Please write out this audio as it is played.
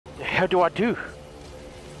The hell do I do?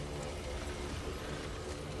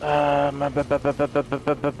 I'm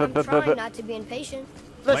trying not to be impatient.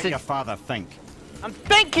 Let your father think. I'm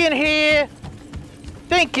thinking here.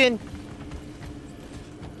 Thinking.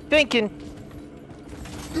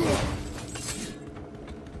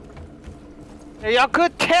 Now, y'all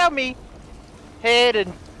could tell me, head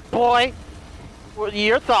and boy, what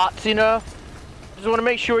your thoughts, you know. Just want to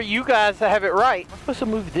make sure you guys have it right. I'm supposed to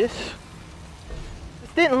move this.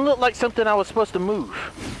 This didn't look like something I was supposed to move.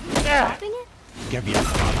 Yeah. Give your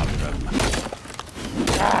father room.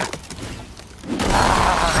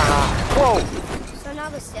 Whoa. So now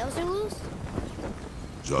the sails are loose?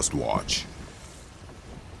 Just watch.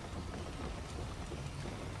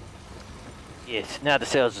 Yes, now the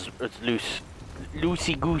sails is loose.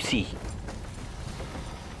 Loosey-goosey.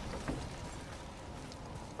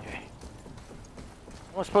 Okay.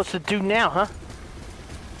 What am I supposed to do now, huh? Am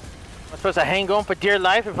I supposed to hang on for dear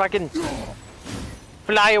life if I can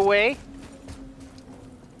fly away?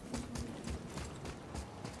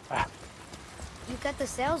 You got the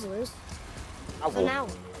sails loose. I So will now,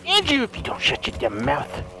 end you if you don't shut your damn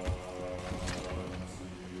mouth.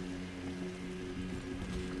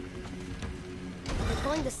 you're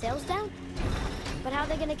pulling the sails down? But how are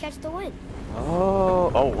they gonna catch the wind?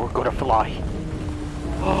 Oh, we're gonna fly.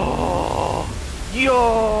 Oh,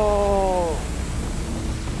 yo!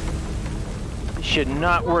 It should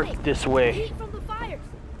not work this way. Heat from the fires.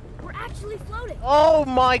 We're actually floating. Oh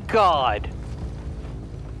my god!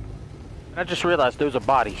 I just realized those are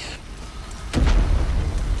bodies.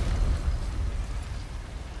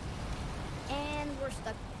 And we're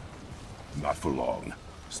stuck. Not for long.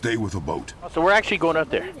 Stay with the boat. Oh, so we're actually going up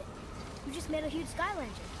there. Believe it. We just made a huge sky lantern.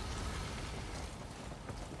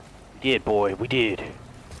 We did, boy. We did.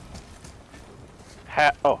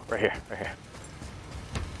 Oh, right here. Right here.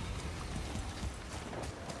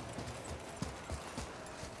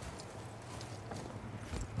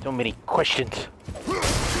 So many questions.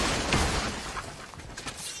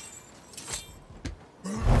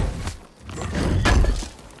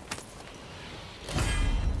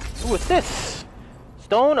 What's this?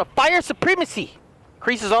 Stone of Fire Supremacy.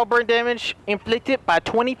 Increases all burn damage inflicted by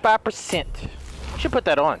 25%. We should put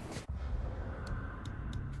that on.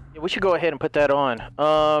 Yeah, we should go ahead and put that on.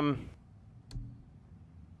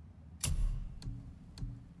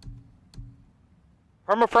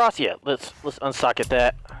 Permafrost, yeah, let's unsocket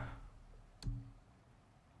that.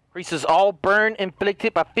 Increases all burn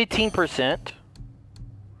inflicted by 15%.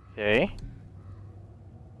 Okay.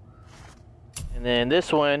 And then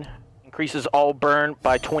this one increases all burn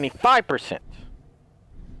by 25%.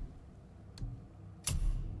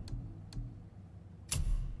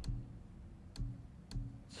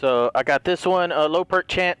 So I got this one, low perk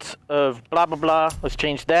chance of blah blah blah. Let's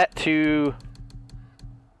change that to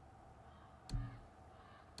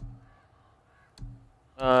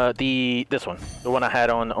this one, the one I had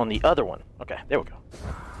on the other one. Okay, there we go.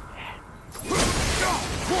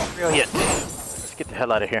 Brilliant. Let's get the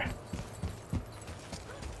hell out of here.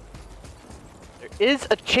 There is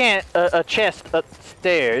a chest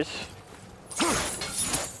upstairs.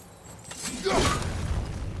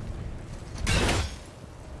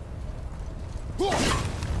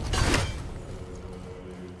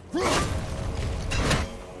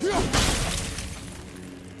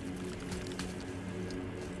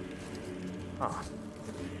 Huh.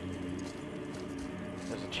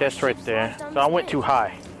 There's a chest right there. So I went too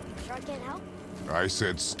high. Sure I can't help? I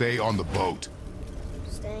said stay on the boat.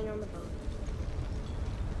 Staying on the boat.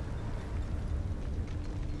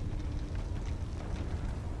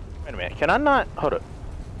 Wait a minute. Can I not? Hold up.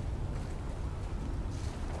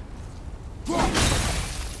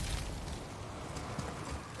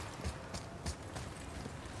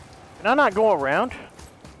 Can I not go around?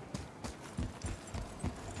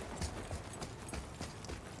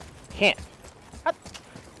 Can't.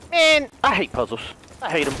 Man, I hate puzzles. I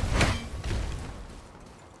hate them.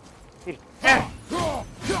 The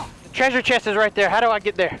treasure chest is right there. How do I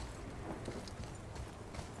get there?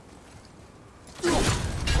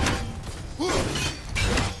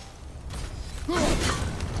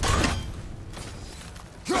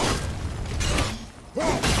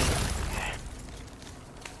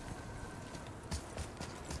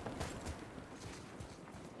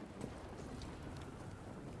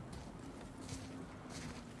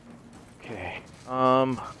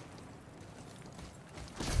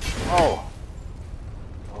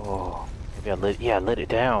 Oh, maybe I let it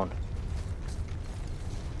down.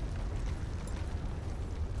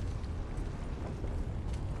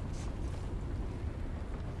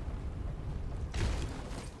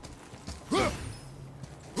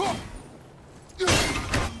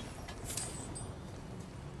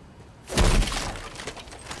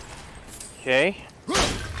 Okay.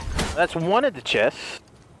 That's one of the chests.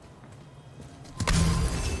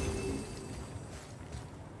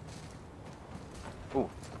 Ooh.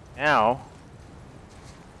 Now.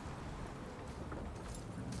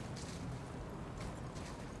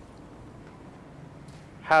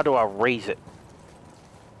 How do I raise it?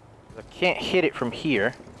 I can't hit it from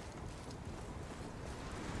here.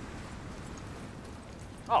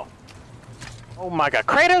 Oh. Oh my god.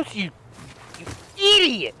 Kratos, you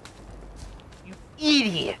idiot! You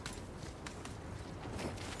idiot!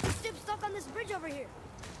 Ship's stuck on this bridge over here.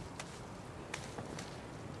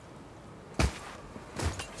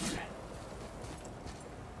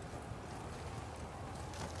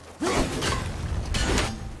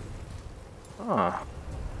 Huh.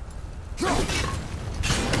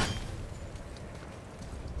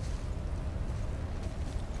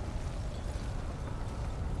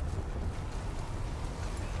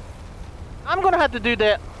 I'm gonna have to do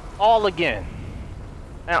that all again,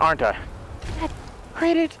 aren't I?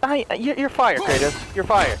 Kratos, you're fired, Kratos. You're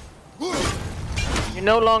fired. You're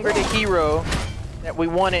no longer the hero that we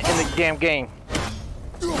wanted in the damn game.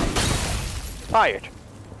 Fired.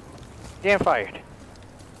 Damn fired.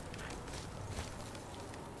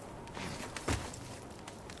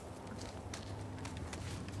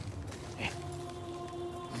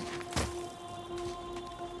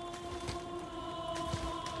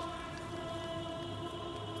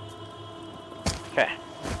 Okay.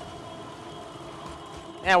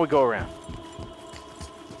 Now we go around.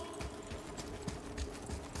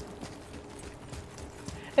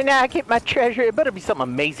 And now I get my treasure. It better be something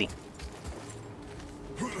amazing.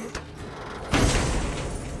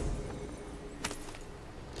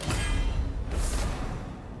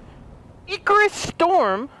 Icarus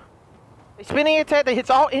Storm. A spinning attack that hits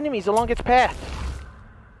all enemies along its path.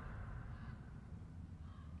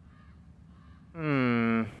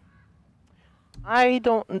 I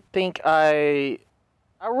don't think I'd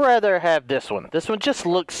rather have this one. This one just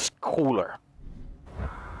looks cooler.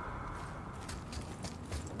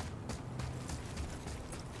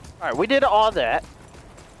 Alright, we did all that.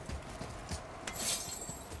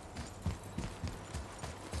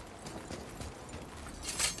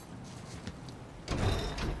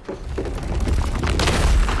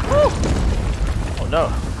 Woo! Oh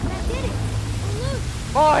no. I did it. We're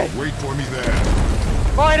loose. Boy! Wait for me there.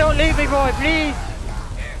 Boy, don't leave me, boy, please!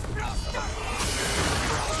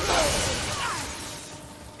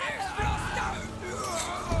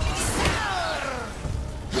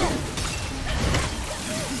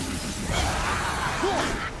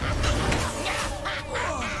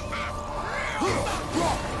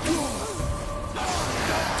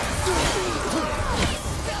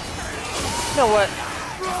 You know what?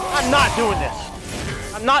 I'm not doing this.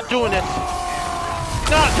 I'm not doing this.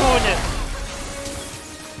 Not doing this.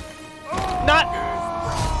 Not.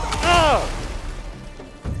 Oh.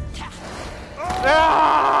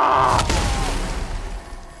 Ah!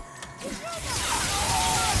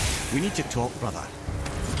 We need to talk, brother.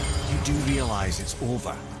 You do realize it's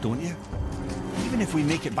over, don't you? Even if we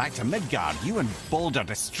make it back to Midgard, you and Baldur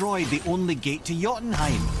destroyed the only gate to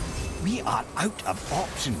Jotunheim. We are out of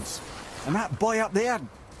options. And that boy up there,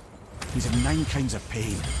 he's in 9 kinds of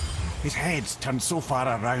pain. His head's turned so far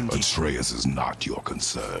around. Atreus is not your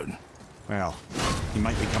concern. Well, he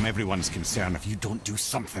might become everyone's concern if you don't do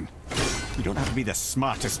something. You don't have to be the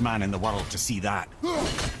smartest man in the world to see that.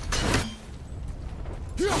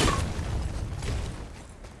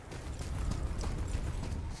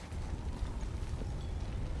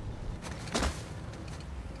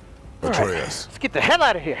 Atreus, Let's get the hell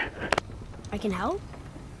out of here. I can help?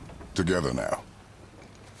 together now.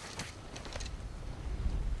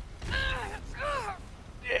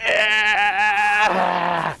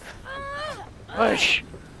 Yeah. Push.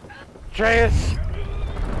 Atreus.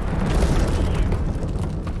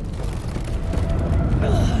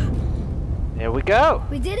 There we go.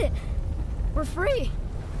 We did it. We're free.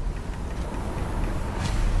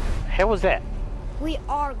 The hell was that? We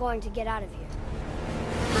are going to get out of here.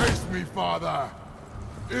 Face me, father.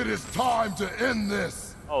 It is time to end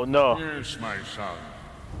this. Oh no. Yes, my son.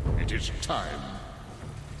 It is time.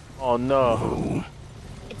 Oh no.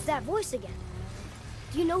 It's that voice again.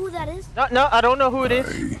 Do you know who that is? No, I don't know who it is.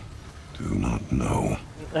 I do not know.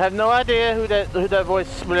 I have no idea who that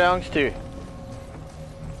voice belongs to.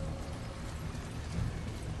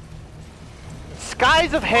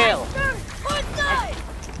 Skies of Hell. One side!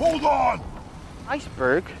 Hold on!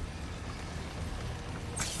 Iceberg.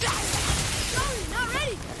 Sorry, not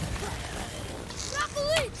ready! Drop the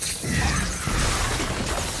lead!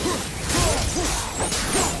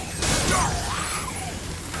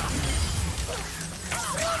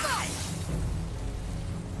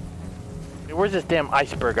 where's this damn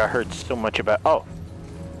iceberg I heard so much about? Oh.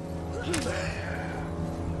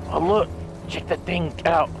 Oh, look. Check that thing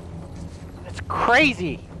out. It's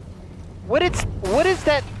crazy. What is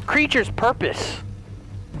that creature's purpose?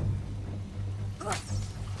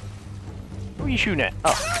 Who are you shooting at?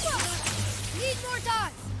 Oh. Need more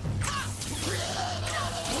dice.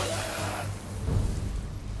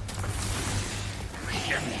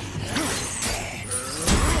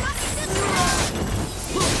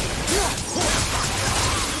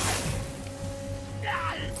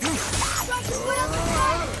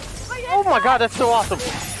 Oh my god, that's so awesome.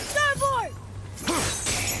 Starboard!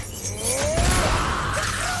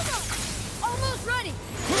 Almost ready.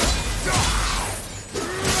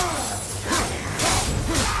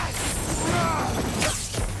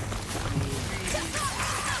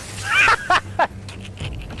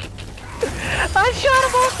 I shot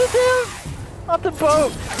him off the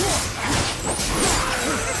boat.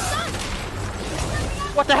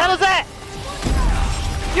 What the hell is that?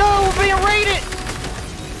 Yo, we're being raided.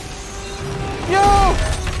 Yo!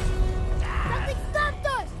 Something stopped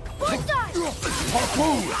us! Push us!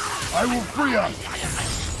 Harpoon! I will free us!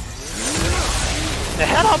 The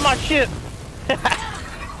hell off my ship!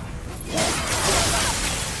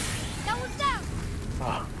 That one's down!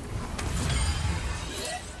 Oh.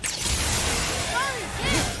 Sorry,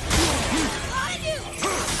 kid! Behind you!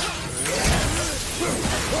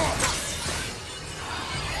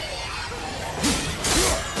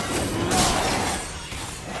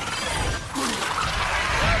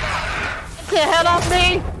 Get the hell off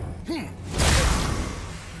me!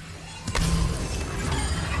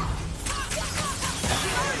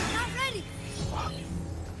 Not ready!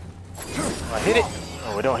 I hit it.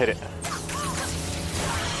 Oh, we don't hit it.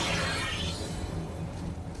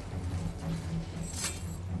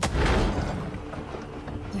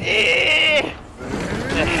 Get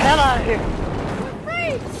the hell out of here! We're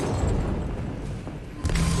free!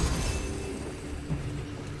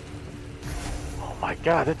 Oh my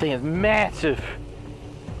god, that thing is massive.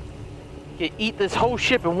 You can eat this whole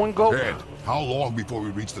ship in one go. Ed, how long before we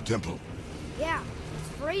reach the temple? Yeah, it's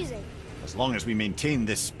freezing. As long as we maintain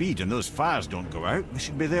this speed and those fires don't go out, we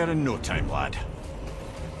should be there in no time, lad.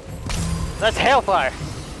 That's hellfire.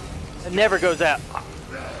 It never goes out.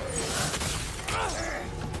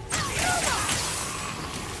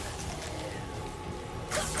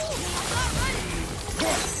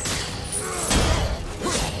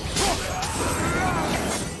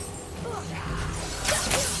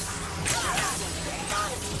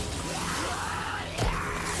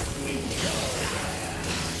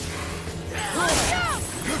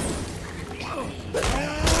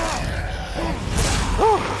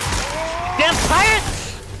 Damn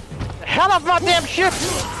pirates! The hell off my damn ship!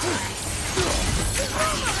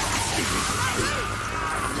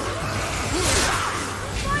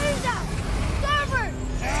 Fire's out! Starboard!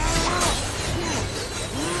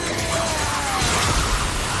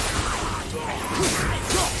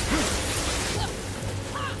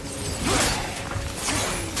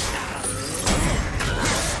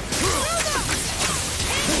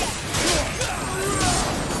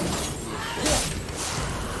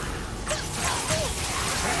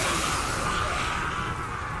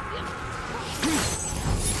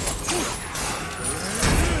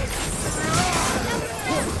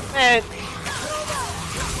 Man,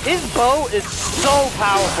 his bow is so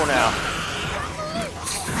powerful now.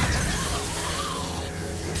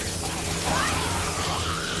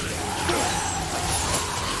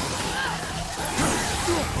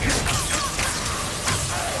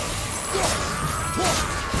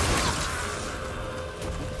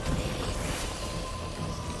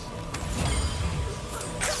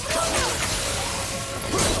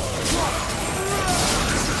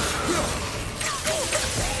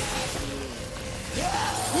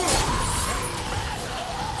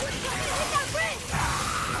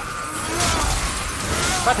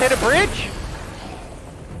 About to hit a bridge?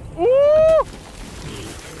 Woo!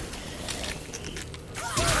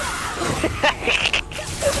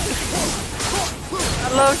 I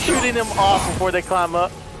love shooting them off before they climb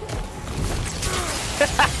up.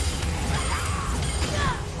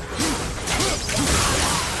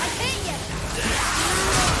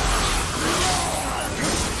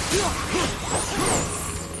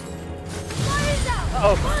 Fire's out!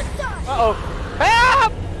 Uh-oh. Uh-oh.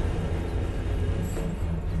 Help!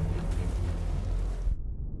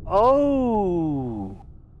 Oh.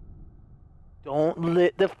 Don't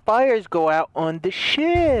let the fires go out on the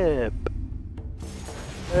ship.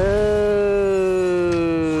 Oh.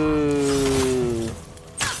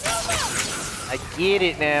 I get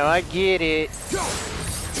it now. I get it.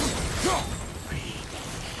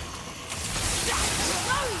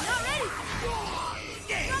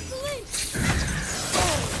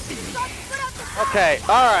 Okay,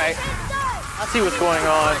 alright. I see what's going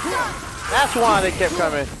on. That's why they kept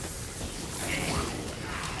coming.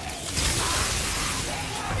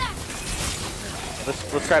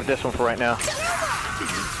 Let's grab this one for right now.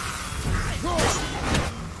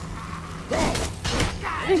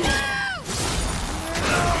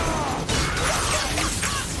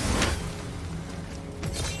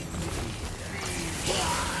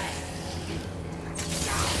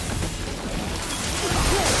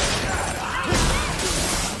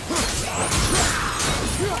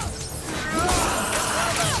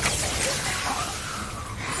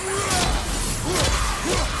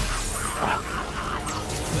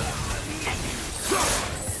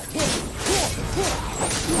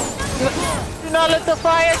 Do not let the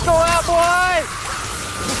fire go out, boy!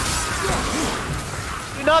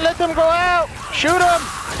 Do not let them go out! Shoot them!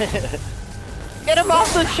 Get them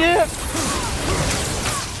off the ship!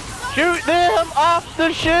 Shoot them off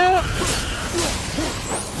the ship!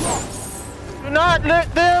 Do not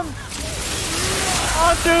let them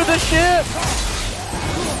onto the ship!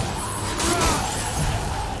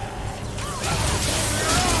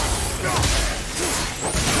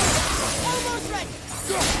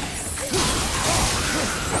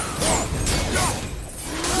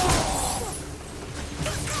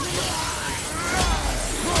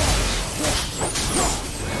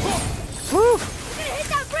 Woo! Hit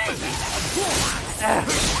that bridge!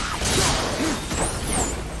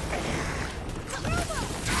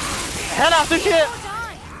 Head off the ship!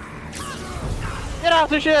 Get off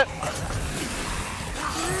the ship!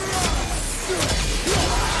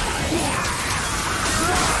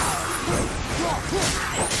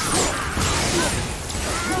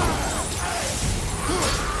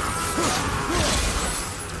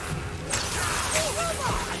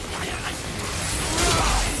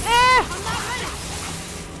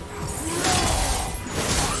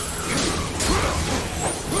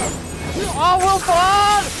 All will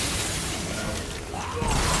fall!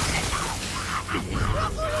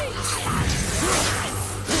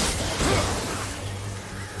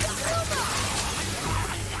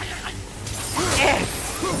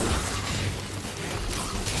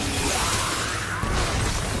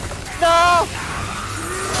 No!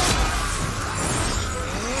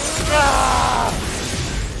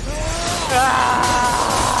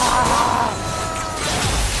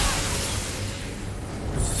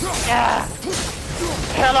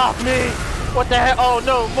 Hell off me! What the hell? Oh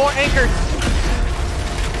no, more anchors!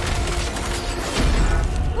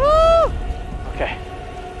 Woo! Okay.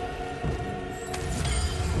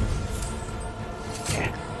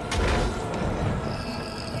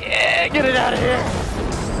 Yeah, get it out of here!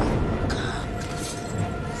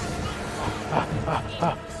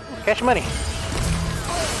 Catch money.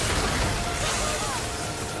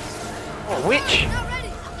 Oh, witch!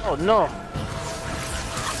 Oh no!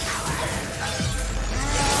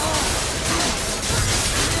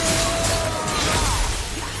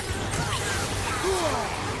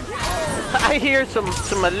 I hear some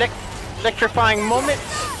electrifying moments.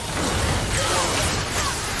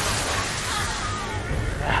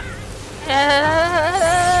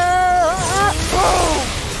 Boom!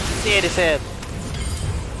 Dead his head.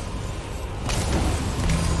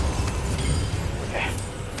 Okay.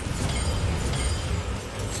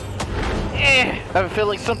 I have a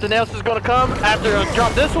feeling something else is gonna come after I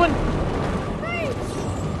drop this one.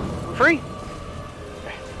 Free?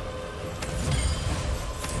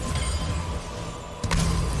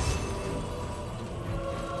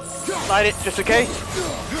 Light it, just in case.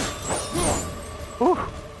 Whew.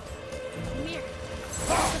 Mirror.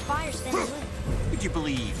 The fire standing lit. Would you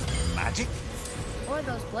believe magic? Or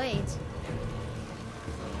those blades.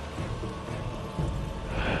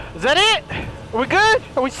 Is that it? Are we good?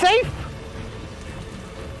 Are we safe?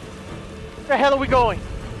 Where the hell are we going?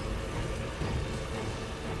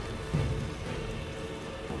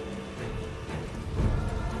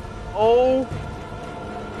 Oh.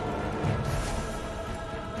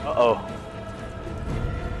 Uh-oh.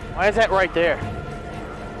 Why is that right there?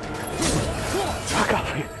 Fuck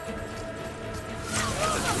off here.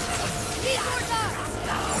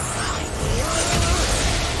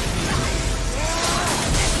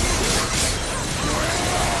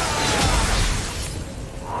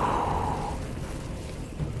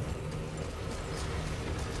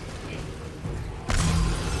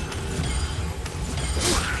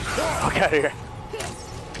 Fuck out of here.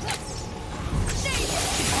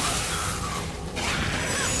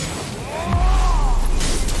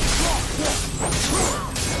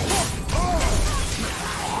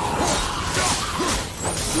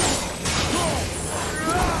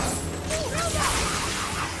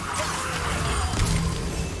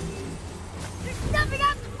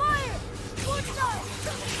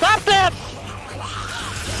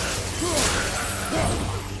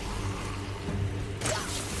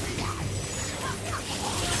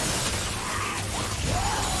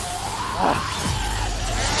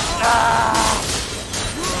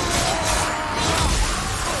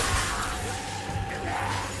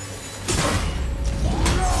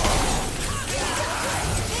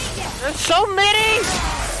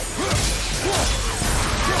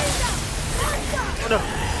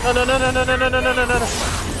 no, no, no, no, no, no, no, no, no, no.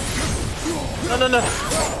 No, no, no.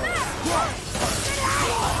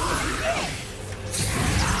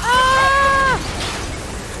 Ah!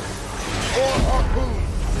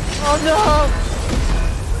 Oh no!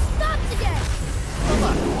 Stopped again!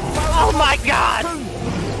 Oh my god!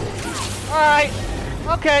 Alright.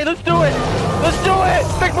 Okay, let's do it. Let's do it,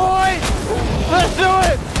 big boy! Let's do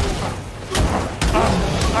it!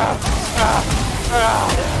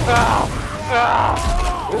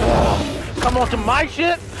 Come on to my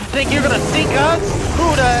ship? Think you're gonna sink us?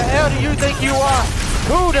 Who the hell do you think you are?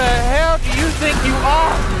 Who the hell do you think you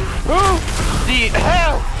are? Who the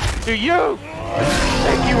hell do you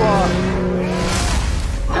think you are?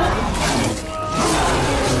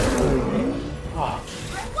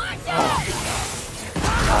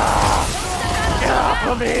 Get off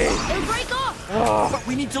of me! It'll break off! But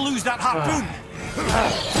we need to lose that harpoon.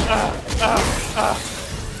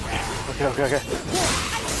 Okay.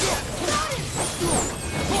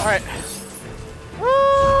 Alright.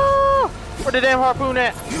 Woo! Where the damn harpoon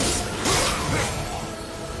at?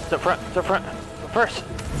 It's up front. But first,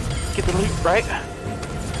 get the loot, right?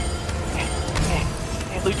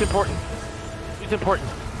 Okay, loot's important.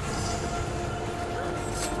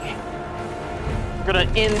 We're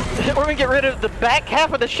gonna get rid of the back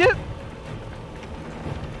half of the ship.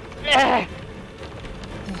 Yeah.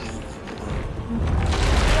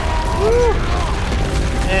 Woo.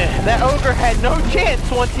 Yeah, that ogre had no chance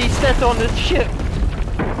once he stepped on this ship.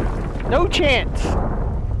 No chance.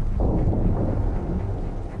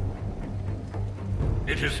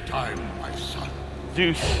 It is time, my son.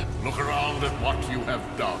 Zeus. Look around at what you have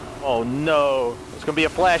done. Oh no. It's gonna be a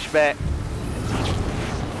flashback.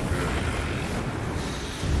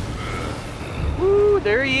 Woo,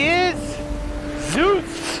 there he is.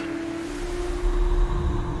 Zeus.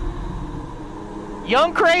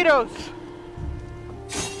 Young Kratos.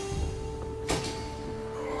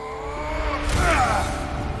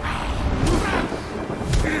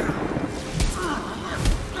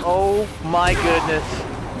 Oh my goodness.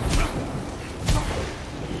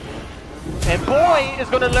 And boy is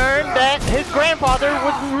gonna learn that his grandfather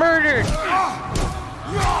was murdered.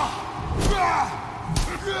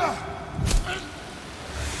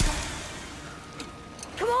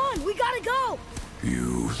 Come on, we gotta go!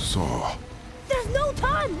 You saw. There's no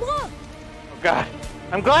time, look! Oh God.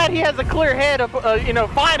 I'm glad he has a clear head of,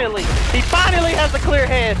 finally. He finally has a clear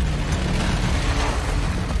head.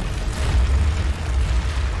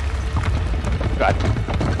 God.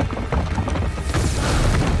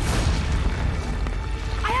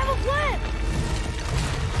 I have a plan!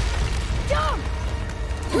 Jump!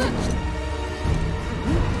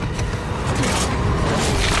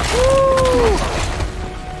 Woo!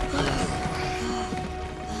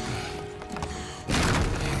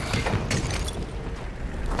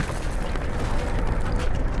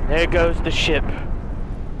 There goes the ship.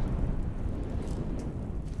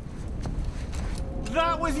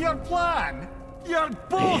 That was your plan? You're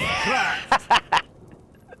both cracked!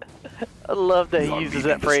 I love that he You're uses leaving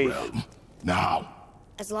that this phrase. realm. Now.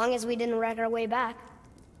 As long as we didn't wreck our way back.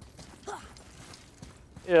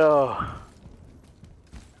 Yo.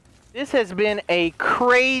 This has been a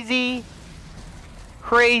crazy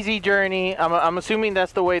journey. I'm assuming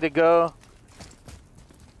that's the way to go.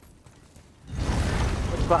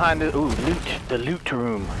 What's behind the loot? The loot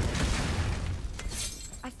room.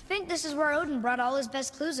 I think this is where Odin brought all his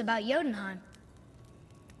best clues about Jotunheim.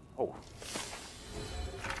 Oh.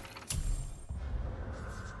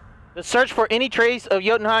 The search for any trace of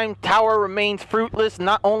Jotunheim Tower remains fruitless,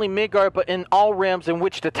 not only Midgard, but in all realms in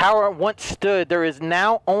which the tower once stood. There is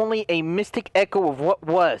now only a mystic echo of what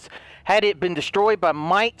was. Had it been destroyed by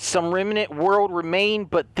might, some remnant world remained,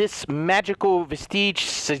 but this magical vestige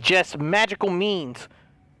suggests magical means.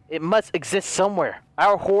 It must exist somewhere.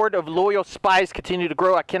 Our horde of loyal spies continue to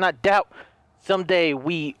grow. I cannot doubt someday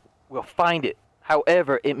we will find it.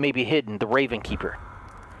 However, it may be hidden. The Raven Keeper.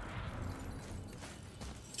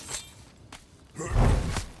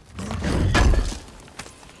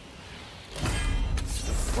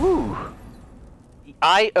 Ooh. The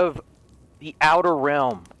Eye of the Outer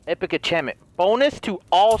Realm. Epic enchantment. Bonus to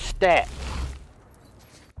all stats.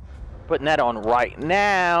 Putting that on right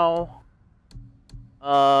now.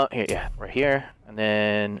 Right here. And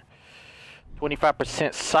then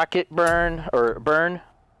 25% socket burn, or burn.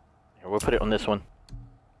 Here, we'll put it on this one.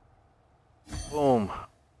 Boom.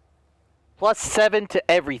 +7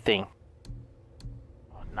 to everything.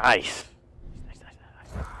 Oh, nice.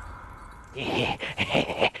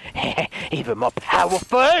 Even more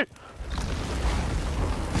powerful.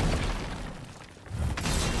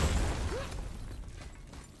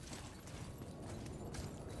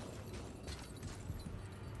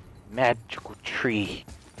 Magical tree.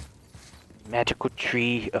 Magical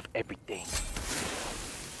tree of everything.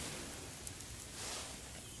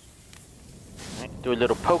 Alright, do a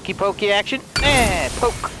little pokey action. And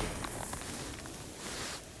poke.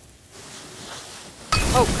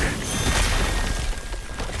 Poke.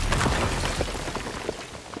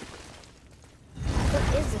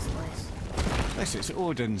 What is this place? This is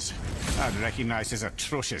Odin's. I'd recognize his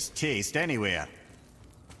atrocious taste anywhere.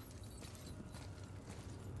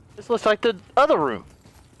 This looks like the other room.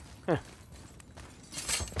 Huh.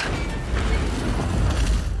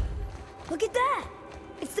 Look at that!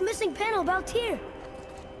 It's the missing panel about here.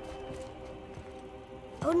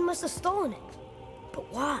 Odin must have stolen it.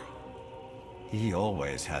 But why? He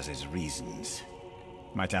always has his reasons.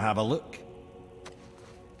 Might I have a look?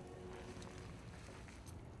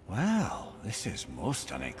 Well, this is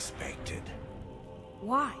most unexpected.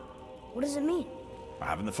 Why? What does it mean? I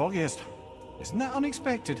haven't the foggiest. Isn't that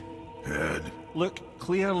unexpected? Head. Look,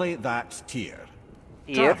 clearly that's Tyr.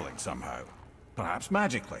 Here? Traveling somehow. Perhaps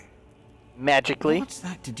magically. Magically. What's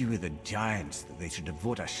that to do with the giants that they should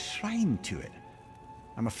devote a shrine to it?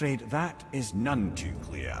 I'm afraid that is none too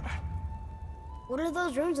clear. What are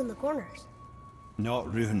those runes in the corners?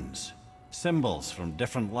 Not runes. Symbols from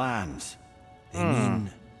different lands. They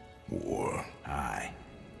mean... War. Aye.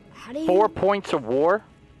 How do you... 4 points of war.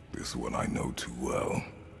 This one I know too well.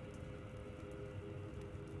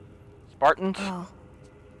 Spartans. Oh.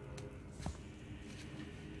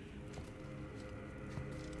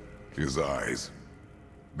 His eyes.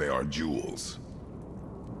 They are jewels.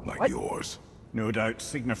 Like What? yours. No doubt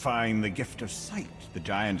signifying the gift of sight the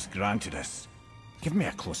giants granted us. Give me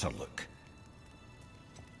a closer look.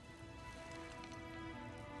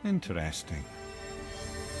 Interesting.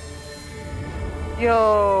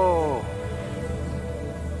 Yo.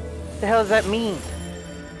 The hell does that mean?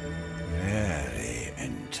 Very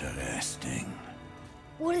interesting.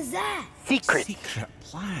 What is that? Secret. Secret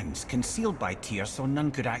plans concealed by Tyr so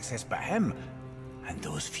none could access but him. And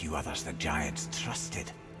those few others the giants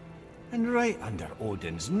trusted. And right under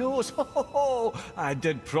Odin's nose, ho ho ho! I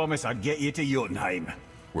did promise I'd get you to Jotunheim.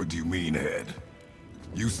 What do you mean, Head?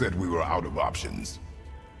 You said we were out of options.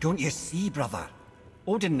 Don't you see, brother?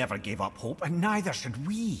 Odin never gave up hope, and neither should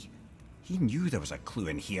we. He knew there was a clue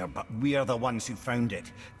in here, but we're the ones who found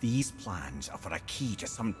it. These plans are for a key to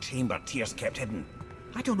some chamber Tyr's kept hidden.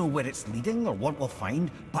 I don't know where it's leading or what we'll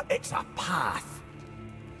find, but it's a path.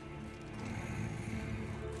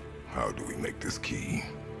 How do we make this key?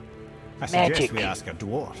 I suggest Magic. we ask a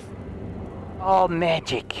dwarf. All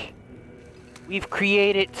magic. We've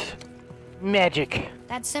created magic.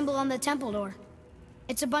 That symbol on the temple door.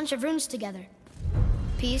 It's a bunch of runes together.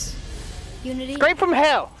 Peace, unity, Scrape from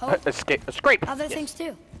hell. Hope. Escape. Scrape. other Yeah. things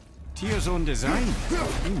too. Tyr's own design.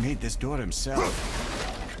 He made this door himself.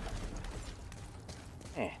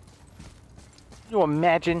 Yeah. You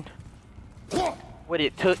imagine what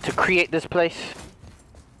it took to create this place?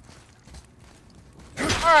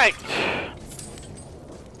 All right.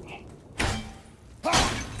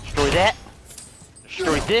 Destroy that.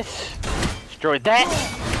 Destroy this. Destroy that.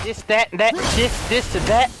 This, that, and that. This, and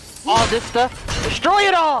that. All this stuff. Destroy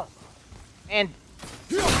it all. And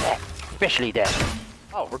that. Especially that.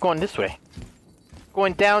 Oh, we're going this way.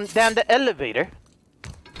 Going down the elevator.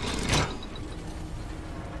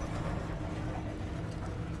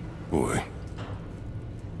 Boy.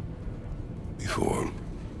 Before...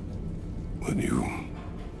 when you...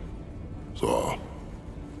 saw...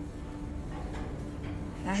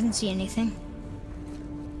 I didn't see anything.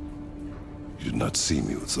 You did not see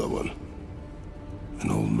me with someone.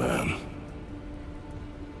 An old man.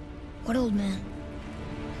 What old man?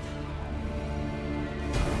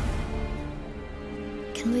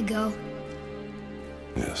 Can we go?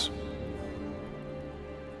 Yes.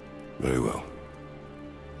 Very well.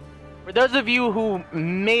 For those of you who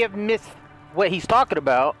may have missed what he's talking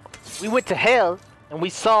about, we went to hell and we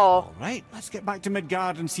saw All right, let's get back to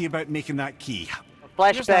Midgard and see about making that key. a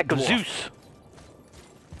Where's that flashback of dwarf? Zeus.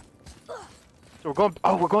 So we're going.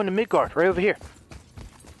 Oh, we're going to Midgard, right over here.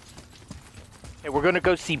 And we're gonna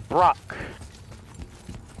go see Brock.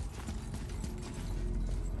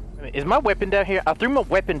 Is my weapon down here? I threw my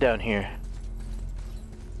weapon down here.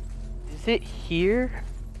 Is it here?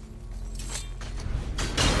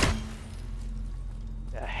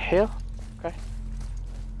 The hell? Okay.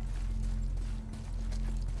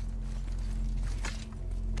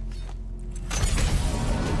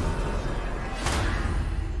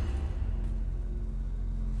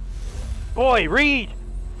 Boy, read!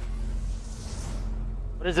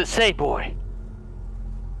 What does it say, boy?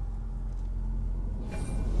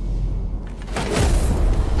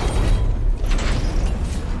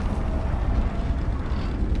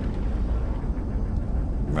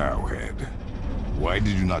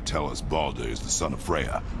 did you not tell us Baldur is the son of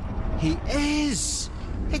Freya? He is!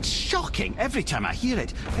 It's shocking every time I hear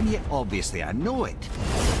it, and yet obviously I know it.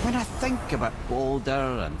 When I think about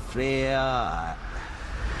Baldur and Freya...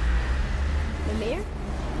 Mimir?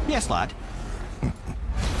 Yes, lad.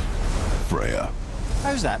 Freya.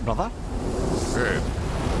 How's that, brother? Ed,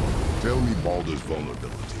 tell me Baldur's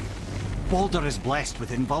vulnerability. Baldur is blessed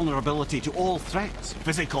with invulnerability to all threats,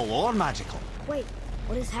 physical or magical. Wait,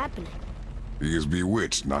 what is happening? He is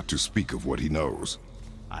bewitched not to speak of what he knows.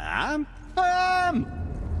 I am? I am!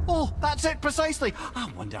 Oh, that's it precisely. I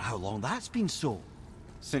wonder how long that's been so.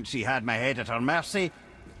 Since she had my head at her mercy,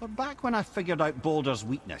 or back when I figured out Baldur's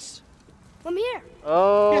weakness. Mimir,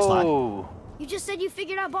 Oh. Yes, lad. you just said you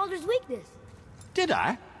figured out Baldur's weakness. Did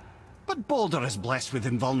I? But Baldur is blessed with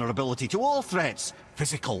invulnerability to all threats,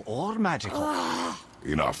 physical or magical.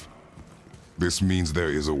 Enough. This means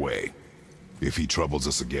there is a way. If he troubles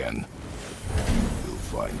us again, we'll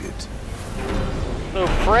find it. So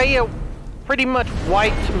Freya pretty much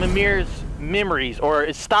wiped Mimir's memories, or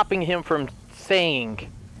is stopping him from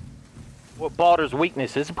saying what Baldur's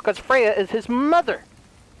weakness is, because Freya is his mother.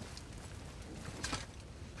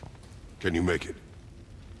 Can you make it?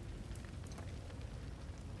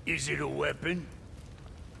 Is it a weapon?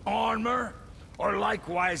 Armor? Or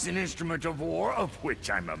likewise an instrument of war, of which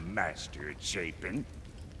I'm a master at shaping?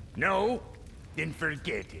 No? Then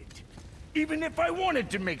forget it. Even if I wanted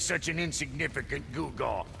to make such an insignificant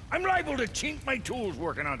gewgaw, I'm liable to chink my tools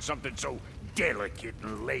working on something so delicate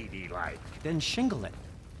and ladylike. Then shingle it.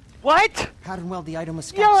 What? Pattern weld the item with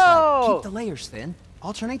scalp Yo! slide. Keep the layers thin.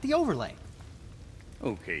 Alternate the overlay.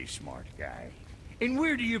 Okay, smart guy. And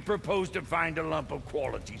where do you propose to find a lump of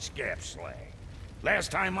quality scap slag?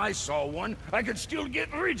 Last time I saw one, I could still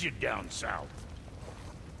get rigid down south.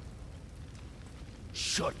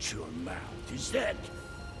 Shut your mouth, is that?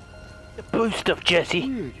 The blue stuff, Jesse.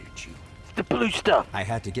 Where did you? It's the blue stuff. I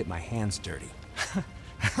had to get my hands dirty.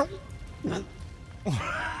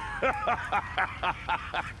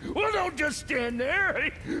 Well, don't just stand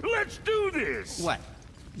there. Let's do this. What?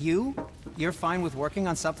 You're fine with working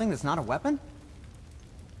on something that's not a weapon?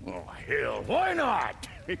 Oh, hell, why not?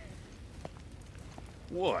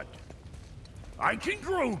 What? I can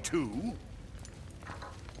grow too.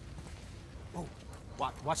 Oh,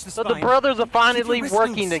 watch the So spine. the brothers are Keep finally your wrist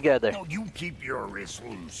working loose. together. No, you keep your wrist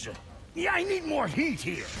loose. Yeah, I need more heat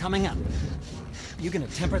here. Coming up. You gonna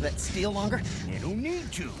temper that steel longer? You don't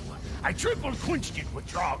need to. I triple quenched it with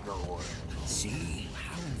Draugr oil. See?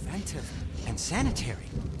 How inventive. And sanitary.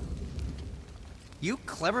 You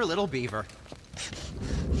clever little beaver.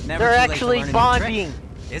 Never They're too late to actually learn a new bonding.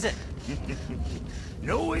 trick, is it?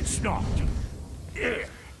 No, it's not. There.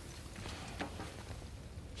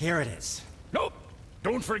 Here it is. Nope.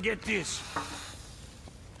 Don't forget this.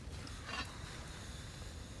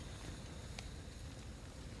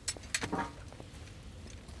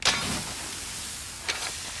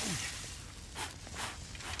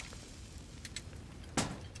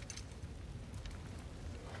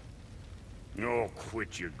 Oh,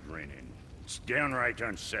 quit your grinning. It's downright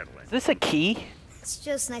unsettling. Is this a key? It's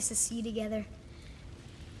just nice to see you together.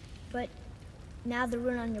 But now the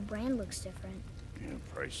rune on your brand looks different. Yeah,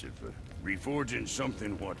 price of reforging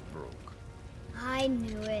something what broke. I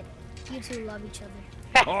knew it. You two love each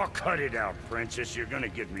other. Oh, cut it out, princess. You're gonna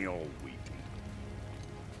get me all weepy.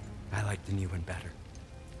 I like the new one better.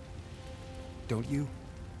 Don't you?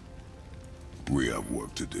 We have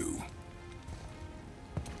work to do.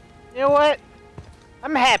 You know what?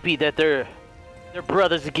 I'm happy that they're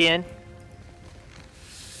brothers again.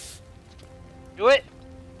 Do it.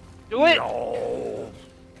 Do it. No.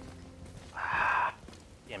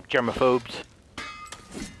 Damn germaphobes.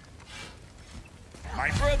 My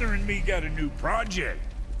brother and me got a new project.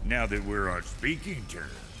 Now that we're on speaking terms.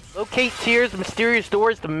 Locate Tyr's mysterious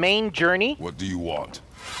doors, the main journey. What do you want?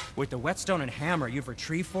 With the whetstone and hammer you've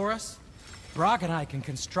retrieved for us, Brog and I can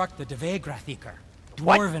construct the Dvegrathikar,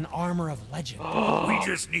 dwarven armor of legend. We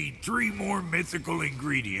just need 3 more mythical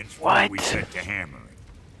ingredients before we set to hammering.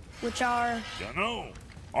 Which are... Dunno.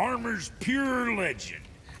 Armor's pure legend,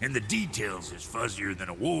 and the details is fuzzier than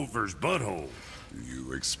a wolver's butthole.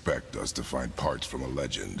 You expect us to find parts from a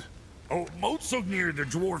legend? Oh, Motsognir the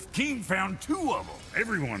Dwarf King found 2 of them.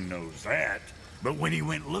 Everyone knows that. But when he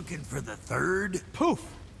went looking for the 3rd... Poof!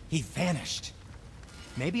 He vanished.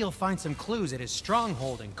 Maybe he'll find some clues at his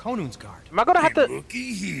stronghold in Konungsgard. Am I gonna have to?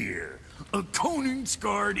 Looky here. A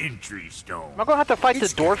Konungsgard entry stone. Am I gonna have to fight the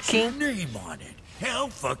It's Dwarf got your King? name on it. How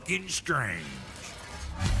fucking strange.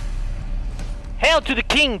 Hail to the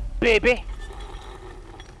king, baby!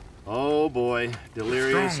 Oh boy,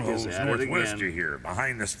 Delirious is Stronghold's at it northwest again. of here,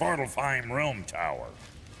 behind the Svartalfheim Realm Tower.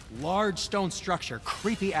 Large stone structure,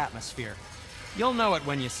 creepy atmosphere. You'll know it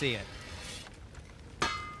when you see it.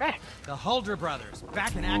 Okay. The Huldra brothers,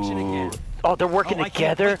 back in action again. Oh, they're working I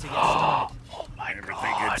can't together? wait to get started. Oh my Never think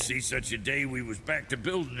god. I'd see such a day we was back to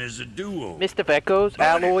building as a duo. Mist of Echoes,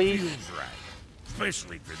 But it alloys. feels right,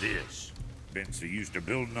 especially for this. Been so used to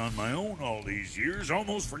building on my own all these years,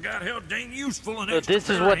 almost forgot how dang useful an So extra this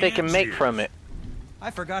is pair what of they can hands make is. from it. I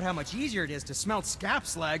forgot how much easier it is to smelt scap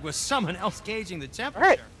slag with someone else gauging the temperature.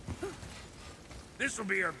 Alright. This will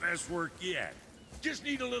be our best work yet. Just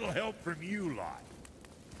need a little help from you lot.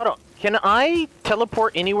 Hold on. Can I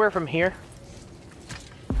teleport anywhere from here?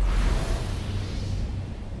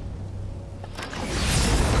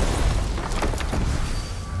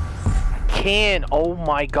 Can. Oh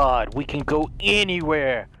my god. We can go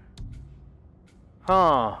anywhere.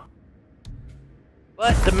 Huh.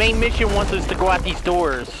 But the main mission wants us to go out these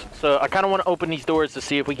doors. So I kind of want to open these doors to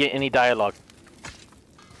see if we get any dialogue.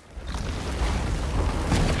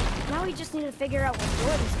 Now we just need to figure out what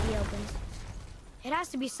door this key opens. It has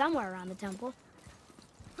to be somewhere around the temple.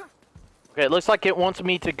 Okay, it looks like it wants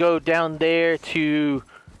me to go down there to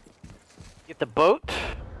get the boat.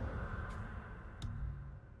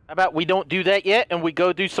 How about we don't do that yet and we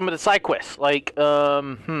go do some of the side quests? Like, let's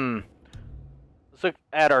look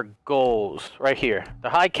at our goals right here. The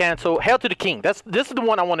High Council, Hail to the King. This is the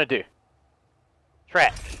one I want to do.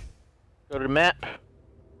 Track. Go to the map.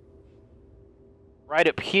 Right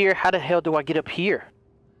up here. How the hell do I get up here?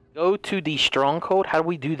 Go to the stronghold. How do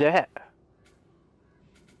we do that?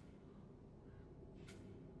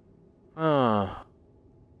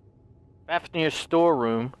 Fafnir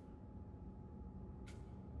storeroom.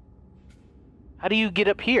 How do you get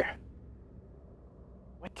up here?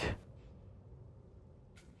 What?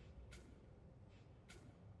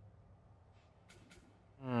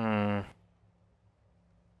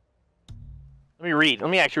 Let me read. Let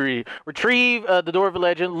me actually read. Retrieve the Door of a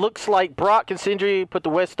Legend. Looks like Brock and Sindri put the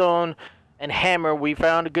Whetstone and hammer. We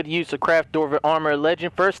found a good use to craft Door of Armor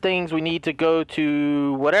Legend. First things we need to go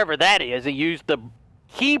to whatever that is and use the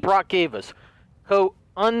key Brock gave us. Ko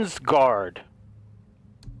Unsgard.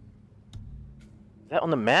 Is that on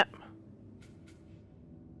the map?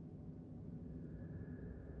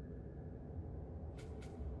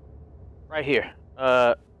 Right here.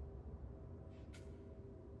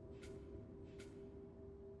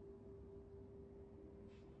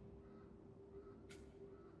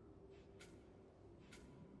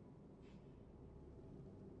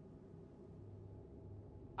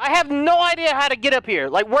 I have no idea how to get up here.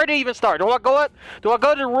 Like, where to even start? Do I go up? Do I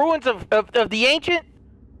go to the ruins of the ancient?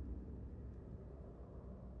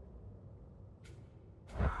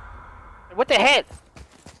 What the heck?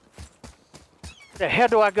 Where the hell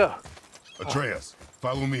do I go? Atreus,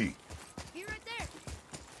 follow me. Be right there.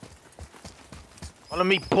 Follow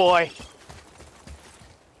me, boy.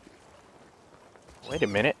 Wait a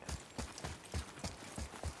minute.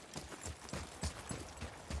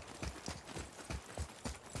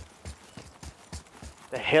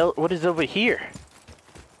 The hell? What is over here?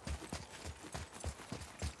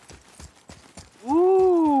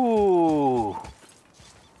 Ooh.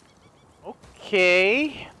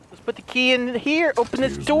 Okay. Let's put the key in here. Open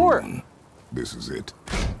this Here's door. one. This is it.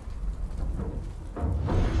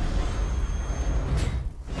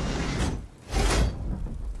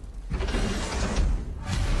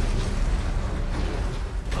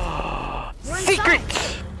 We're inside.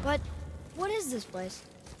 Secrets! But what is this place?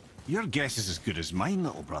 Your guess is as good as mine,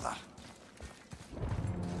 little brother.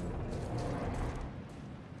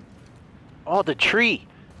 Oh, the tree.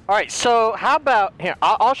 Alright, so how about... Here,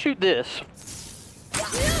 I'll shoot this.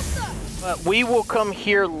 But we will come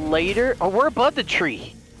here later. Oh, we're above the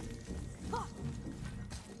tree.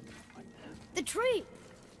 The tree!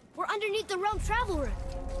 We're underneath the realm travel room.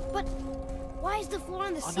 But why is the floor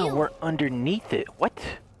on the Oh ceiling? no, we're underneath it. What?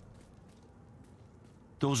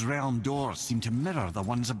 Those realm doors seem to mirror the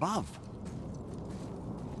ones above.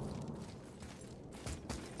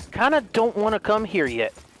 Kinda don't want to come here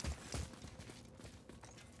yet.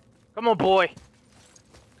 Come on, boy.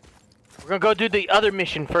 We're gonna go do the other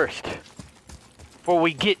mission first. Before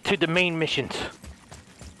we get to the main missions.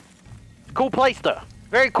 Cool place, though.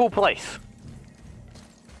 Very cool place.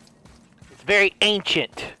 It's very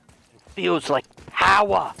ancient. It feels like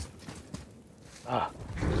power.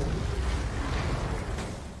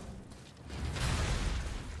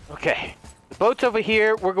 Okay. The boat's over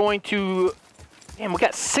here. We're going to... Damn, we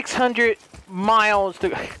got 600 miles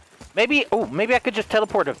to... Maybe... Oh, maybe I could just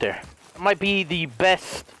teleport up there. That might be the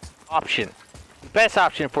best option. The best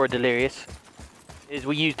option for Delirious is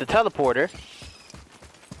we use the teleporter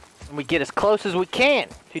and we get as close as we can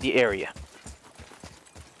to the area.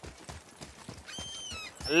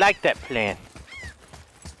 I like that plan.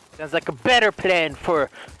 Sounds like a better plan for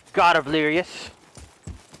God of Delirious.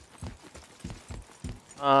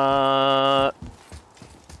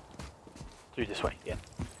 Through this way, yeah.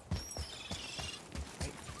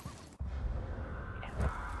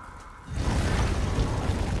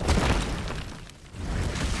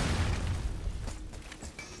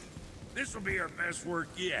 This will be our best work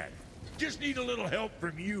yet. Just need a little help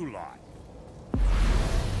from you lot.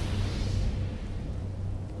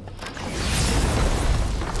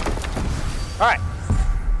 Alright,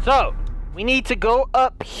 so we need to go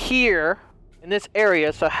up here in this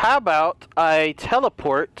area, so how about I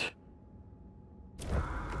teleport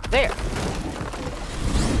there?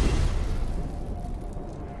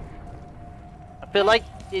 I feel like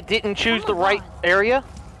it didn't choose the right area.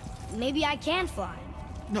 Maybe I can fly.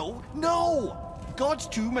 No, no! God's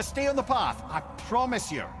two must stay on the path, I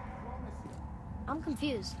promise you. I'm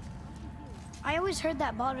confused. I always heard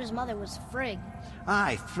that Baldur's mother was Frigg.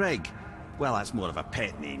 Aye, Frigg. Well, that's more of a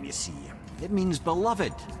pet name, you see. It means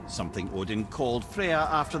beloved, something Odin called Freya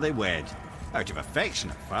after they wed. Out of affection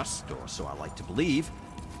at first, or so I like to believe.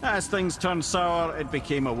 As things turned sour, it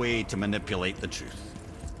became a way to manipulate the truth.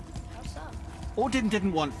 How so? Odin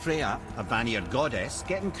didn't want Freya, a Vanir goddess,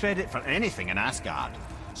 getting credit for anything in Asgard.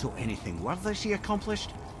 So anything worthy she accomplished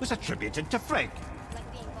was attributed to Frigg.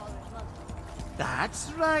 Like being Baldur's mother.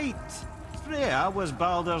 That's right. Freya was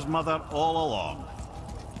Baldur's mother all along.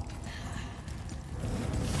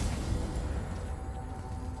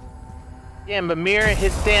 Damn Mimir and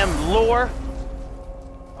his damn lore.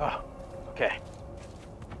 Oh, okay.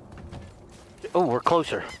 Oh, we're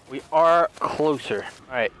closer. We are closer.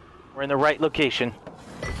 Alright, we're in the right location.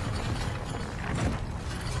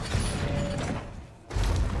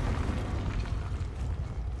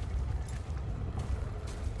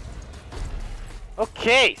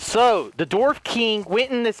 Okay, so the Dwarf King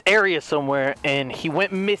went in this area somewhere and he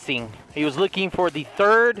went missing. He was looking for the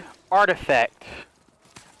third artifact.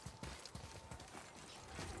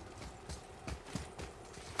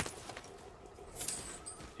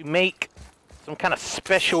 To make some kind of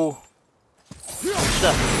special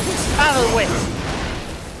stuff. Out of the way!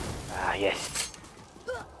 Ah, yes.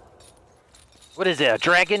 What is it, a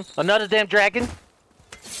dragon? Another damn dragon?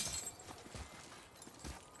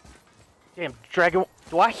 Damn dragon.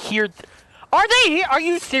 Do I hear... Are they here? Are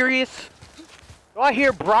you serious? Do I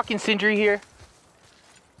hear Brock and Sindri here?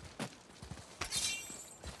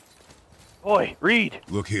 Boy, read.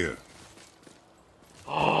 Look here.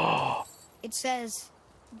 Oh. It says,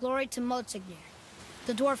 "Glory to Motsignir,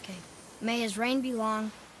 the Dwarf King. May his reign be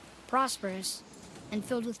long, prosperous, and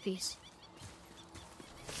filled with peace."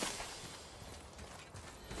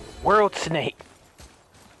 World Snake.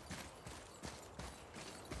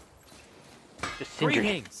 Just Sindri.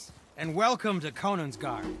 Greetings, and welcome to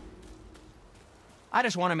Konungsgard. I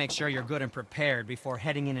just want to make sure you're good and prepared before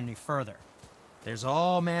heading in any further. There's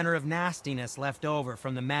all manner of nastiness left over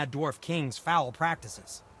from the Mad Dwarf King's foul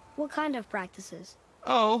practices. What kind of practices?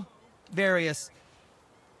 Oh, various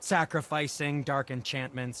sacrificing, dark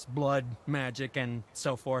enchantments, blood, magic, and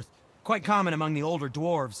so forth. Quite common among the older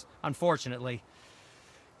dwarves, unfortunately.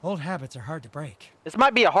 Old habits are hard to break. This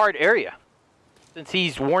might be a hard area, since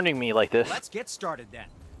he's warning me like this. Let's get started then.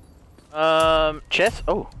 Chess?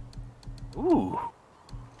 Oh. Ooh.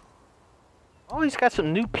 Oh, he's got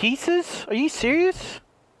some new pieces? Are you serious?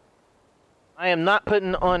 I am not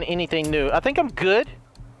putting on anything new. I think I'm good.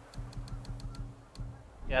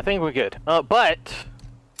 Yeah, I think we're good. But...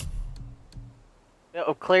 Belt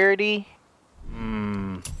of Clarity.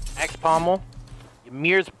 Axe Pommel.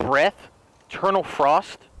 Ymir's Breath. Eternal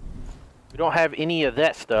Frost. We don't have any of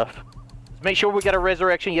that stuff. Let's make sure we got a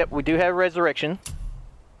Resurrection. Yep, we do have Resurrection.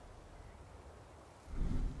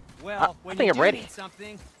 Well, I think I'm ready. Need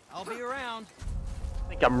something, I'll be around. I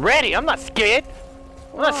think I'm ready. I'm not scared.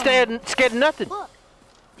 I'm not scared of nothing. Look,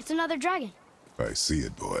 it's another dragon. I see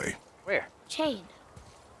it, boy. Where? Chained.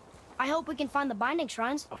 I hope we can find the binding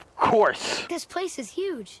shrines. Of course. This place is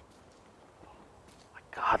huge. Oh my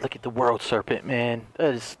God, look at the World Serpent, man.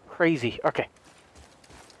 That is crazy. Okay.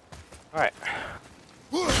 All right.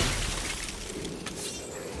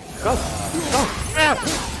 Go. Go.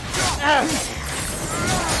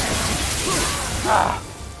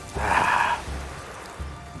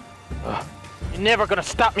 You're never gonna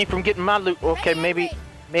stop me from getting my loot. Okay, maybe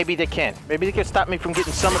they can. Maybe they can stop me from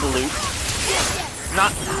getting some of the loot.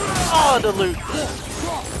 Not all of the loot.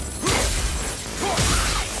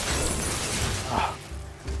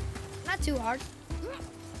 Not too hard.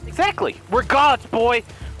 Exactly. We're gods, boy.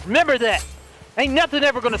 Remember that. Ain't nothing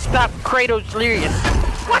ever gonna stop Kratos Delirious.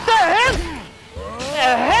 What the hell? Get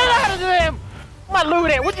the hell out of them! My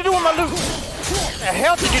loot at? What you doing with my loot? What the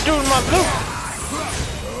hell did you do with my loot?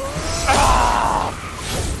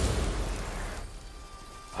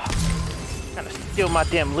 Trying to steal my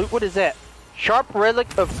damn loot. What is that? Sharp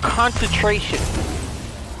relic of concentration.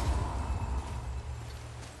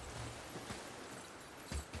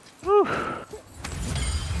 Whew.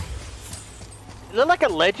 It look like a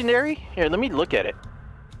legendary? Here, let me look at it.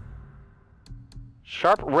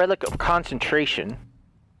 Sharp relic of concentration.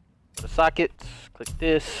 The sockets. Click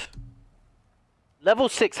this. Level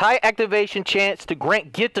 6, high activation chance to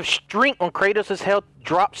grant gift of strength on Kratos' health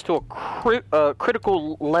drops to a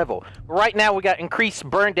critical level. Right now we got increased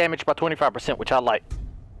burn damage by 25%, which I like.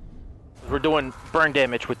 We're doing burn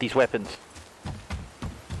damage with these weapons.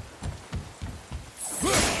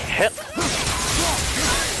 Hell.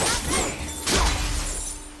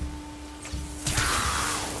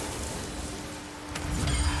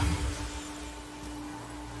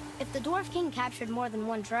 If the Dwarf King captured more than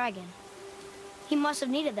one dragon, he must have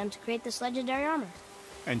needed them to create this legendary armor.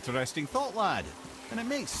 Interesting thought, lad. And it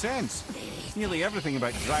makes sense. Nearly everything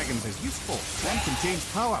about dragons is useful and contains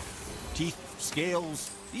power. Teeth,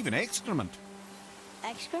 scales, even excrement.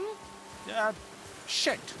 Excrement?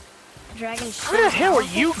 Shit. Dragon shit. Where the hell are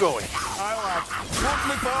you going?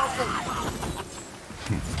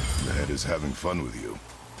 The head is having fun with you.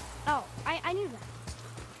 Oh, I knew that.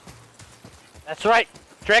 That's right.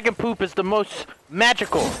 Dragon poop is the most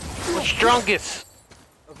magical, the strongest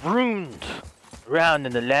of runes around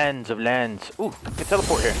in the lands of lands. Ooh, I can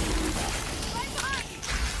teleport here.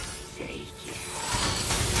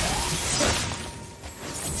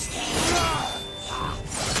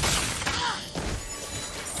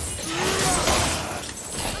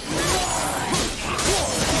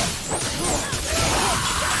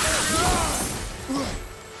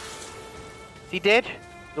 Is he dead?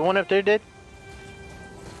 The one up there dead?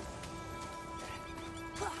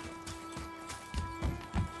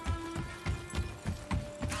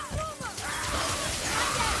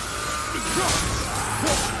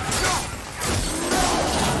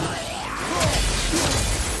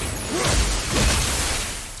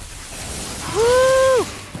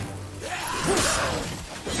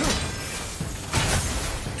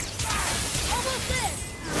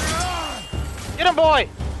 Get him, boy!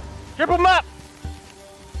 Trip him up!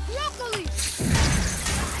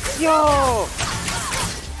 Yo!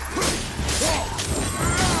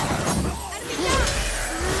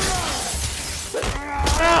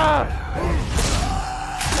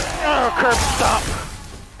 Oh, curb stop!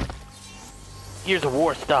 Gears of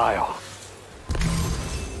War style.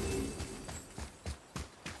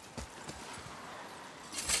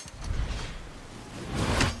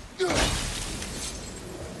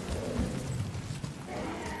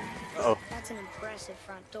 Uh-oh. That's an impressive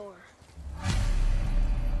front door.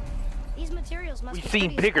 These materials must We've be seen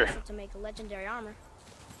pretty bigger. special to make a legendary armor.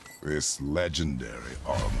 This legendary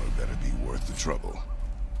armor better be worth the trouble.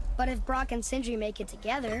 But if Brock and Sindri make it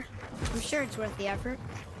together, I'm sure it's worth the effort.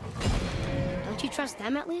 Don't you trust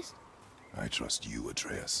them at least? I trust you,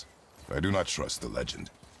 Atreus. I do not trust the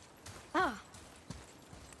legend. Ah,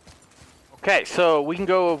 Okay, so we can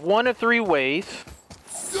go one of three ways.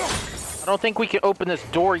 I don't think we can open this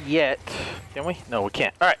door yet. Can we? No, we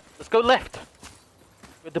can't. Alright, let's go left.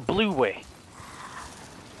 With the blue way.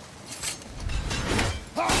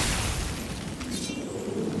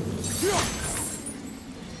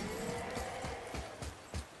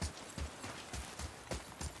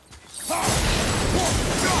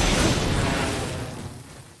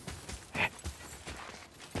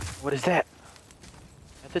 What is that?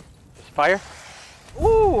 That's it. It's fire?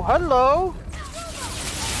 Ooh, hello!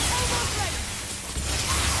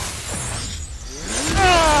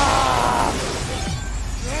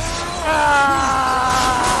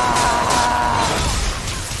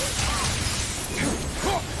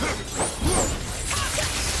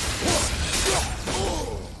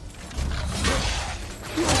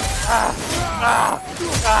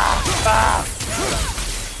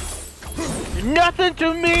 Nothing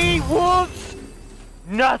to me, wolves!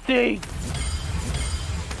 Nothing!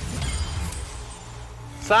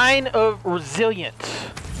 Sign of resilience.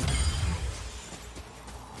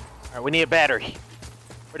 Alright, we need a battery.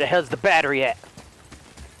 Where the hell's the battery at?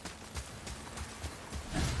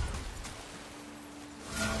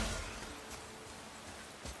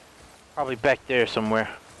 Probably back there somewhere.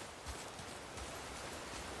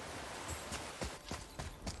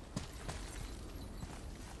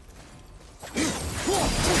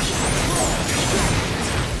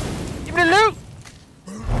 Give me the loot!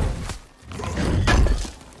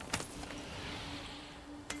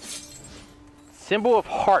 Symbol of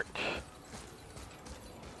heart.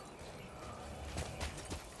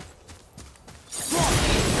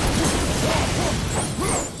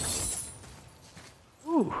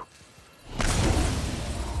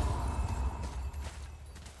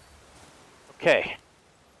 Okay.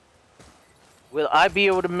 Will I be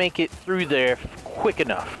able to make it through there quick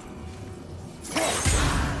enough?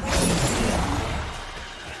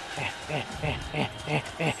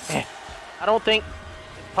 I don't think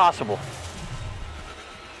it's possible.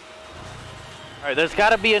 Alright, there's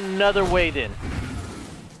gotta be another way then.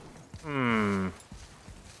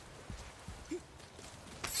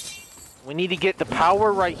 We need to get the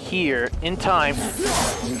power right here in time.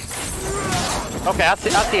 Okay, I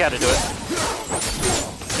see how to do it.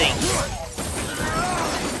 Dang.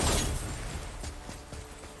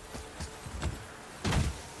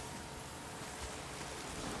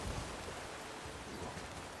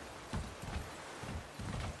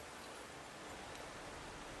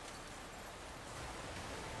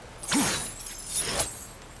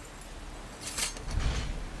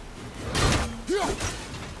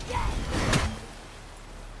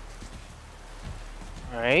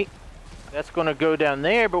 Alright, that's gonna go down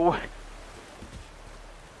there, but what?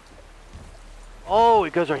 Oh,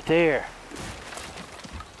 it goes right there.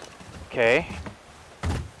 Okay.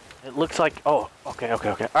 It looks like, oh, okay.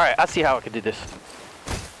 Alright, I see how I can do this.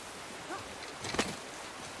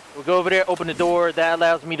 We'll go over there, open the door. That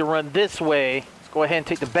allows me to run this way. Let's go ahead and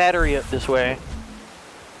take the battery up this way.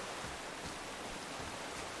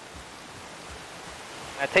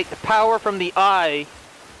 I take the power from the eye,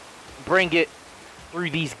 bring it through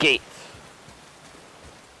these gates.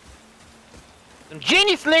 Some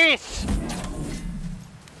genius, Leviathan!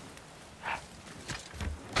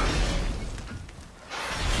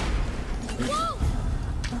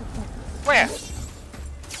 Where?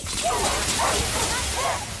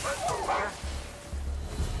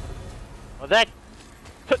 Well, that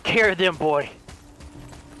took care of them, boy.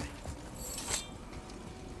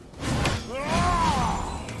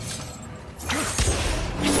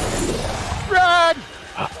 Run!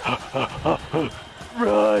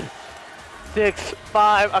 Run! 6,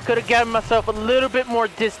 5. I could have gotten myself a little bit more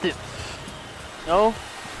distance. No?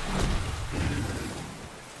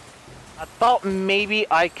 I thought maybe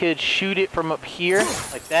I could shoot it from up here,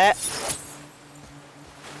 like that.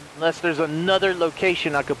 Unless there's another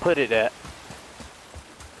location I could put it at.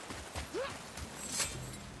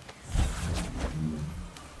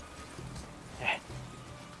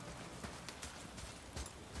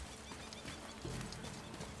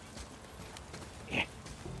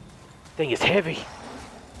 Thing is heavy.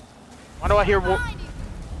 Why do I hear more?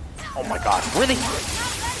 Oh my god, really?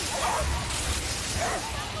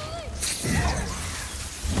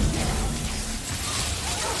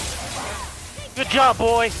 Good job,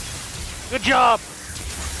 boy. Good job.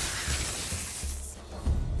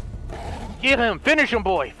 Get him. Finish him,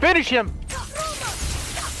 boy. Finish him.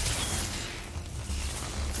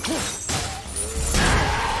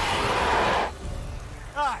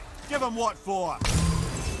 Aye, give him what for.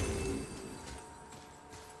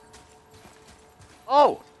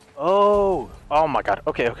 Oh my god.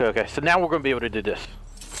 Okay. So now we're gonna be able to do this.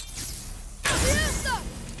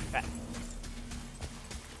 Okay.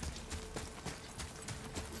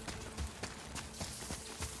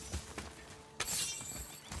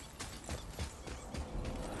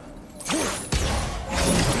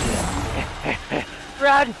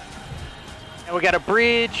 Run! And we got a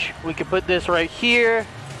bridge. We can put this right here.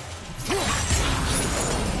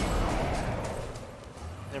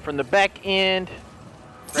 And from the back end,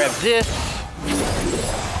 grab this.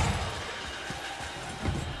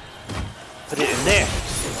 Put it in there.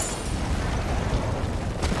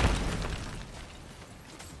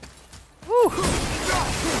 Woo!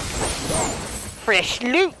 Fresh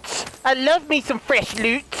loot! I love me some fresh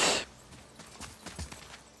loot.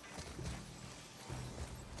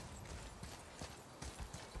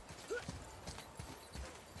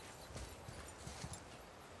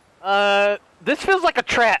 This feels like a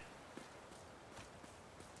trap.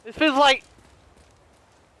 This feels like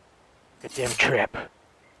a damn trap.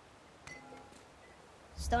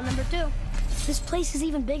 Stone number 2. This place is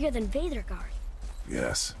even bigger than Veidrgard.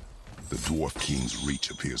 Yes. The Dwarf King's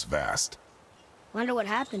reach appears vast. Wonder what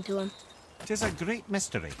happened to him. 'Tis a great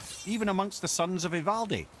mystery, even amongst the sons of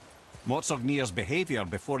Ivaldi. Motsognir's behaviour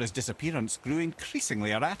before his disappearance grew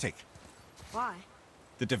increasingly erratic. Why?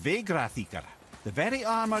 The Devegrathikr, the very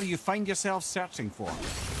armour you find yourself searching for.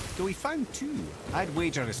 Though he found 2, I'd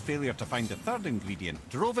wager his failure to find the 3rd ingredient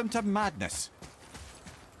drove him to madness.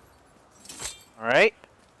 Alright.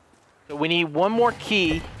 So we need one more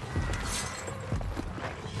key.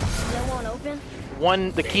 That won't open?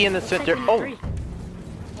 The key in the center. Oh!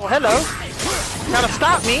 Oh, hello! Gotta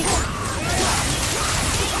stop me!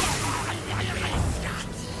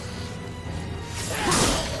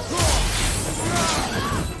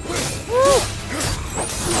 Woo!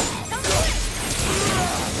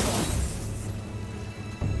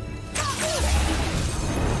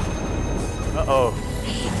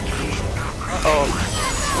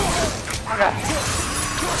 I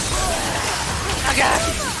got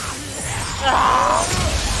it. Ah.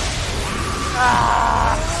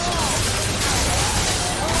 Ah.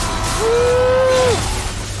 Woo.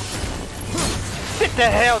 Sit the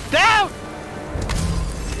hell down!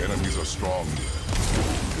 The enemies are strong here.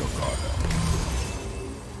 Keep your guard up.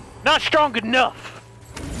 Not strong enough.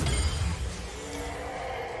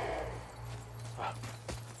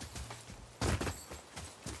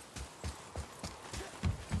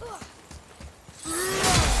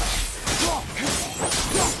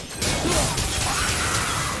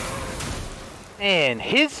 Man,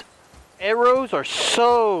 his arrows are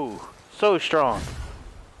so strong.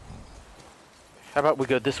 How about we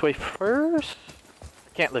go this way first? I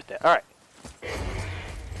can't lift that. Alright.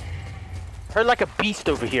 Heard like a beast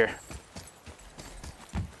over here.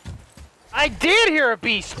 I did hear a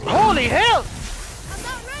beast! Holy hell! I'm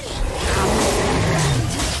not ready.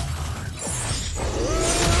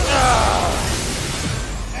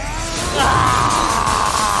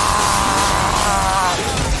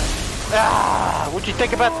 What'd you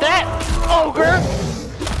think about that, ogre?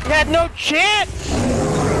 You had no chance!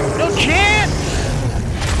 No chance!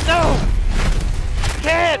 No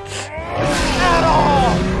chance! At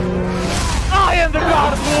all! I am the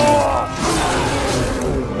God of War!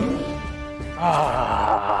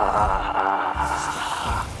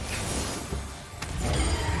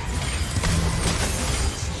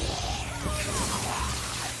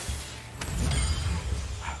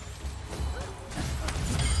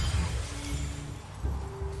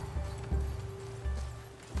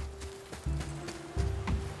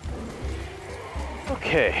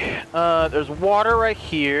 Okay, there's water right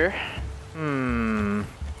here.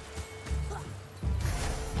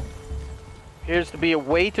 Appears to be a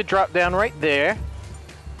way to drop down right there.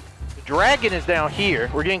 The dragon is down here.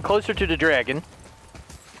 We're getting closer to the dragon.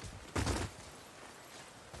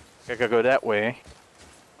 I gotta go that way.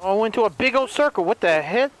 Oh, I went to a big old circle. What the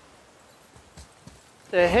heck?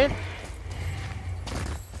 The heck?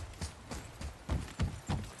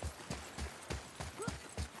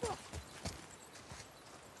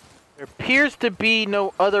 There appears to be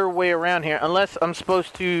no other way around here, unless I'm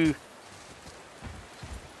supposed to...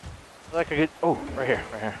 Like I could... Oh, right here,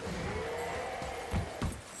 right here.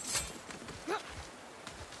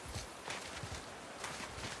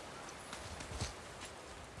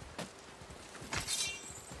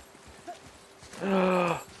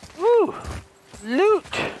 Ooh! Loot!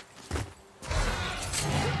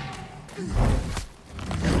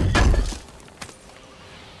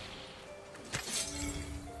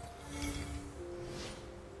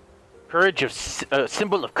 Courage of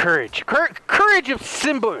symbol of courage. Courage of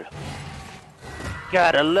symbol.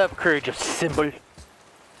 God, I love courage of symbol.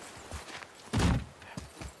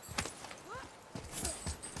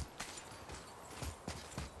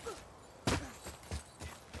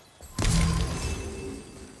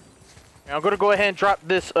 Now I'm gonna go ahead and drop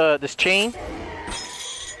this this chain.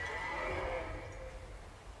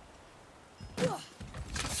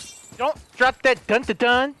 Don't drop that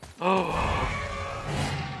dun-dun-dun. Oh.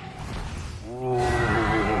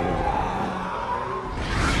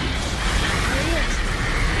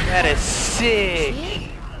 That is sick.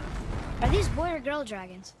 Are these boy or girl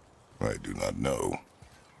dragons? I do not know.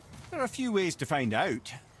 There are a few ways to find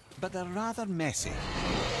out, but they're rather messy. I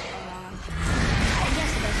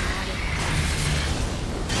guess it doesn't matter.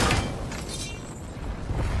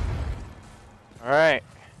 Alright.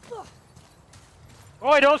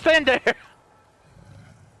 Boy, don't stand there!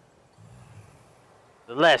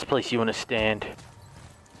 The last place you want to stand.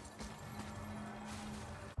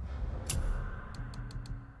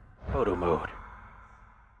 Photo mode.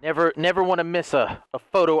 Never want to miss a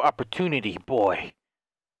photo opportunity, boy.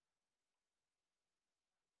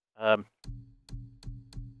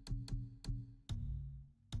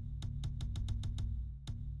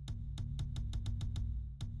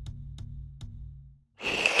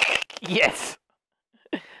 Yes!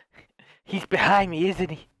 He's behind me, isn't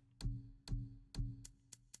he?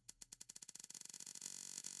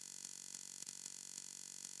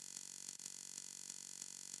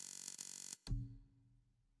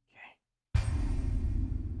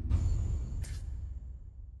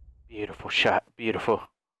 Beautiful shot, beautiful.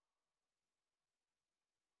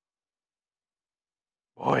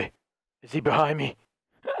 Boy, is he behind me?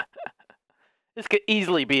 This could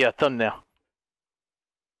easily be a thumbnail.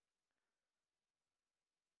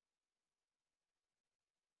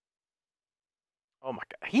 Oh my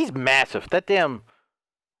god, he's massive. That damn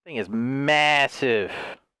thing is massive.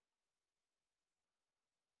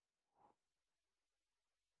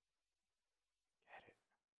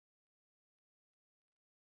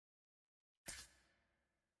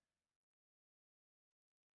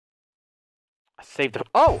 I saved the...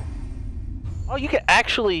 Oh! Oh, you can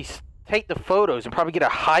actually take the photos and probably get a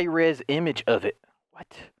high-res image of it. What?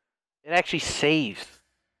 It actually saves.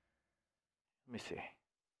 Let me see.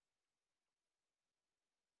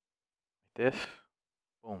 This.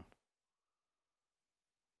 Boom.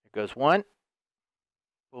 There goes one.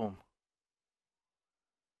 Boom.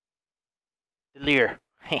 Delirious.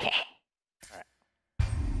 Alright.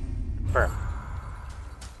 Confirm.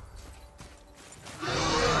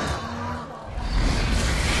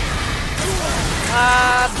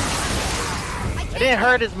 It didn't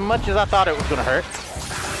hurt as much as I thought it was gonna hurt.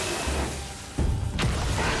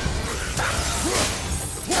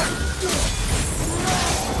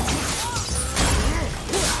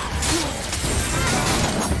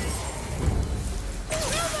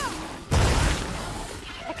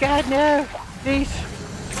 Oh God, no! Please.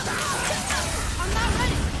 I'm not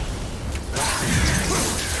ready.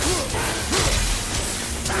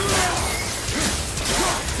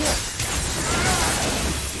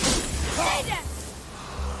 Stay down.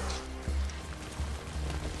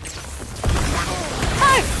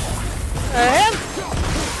 Him?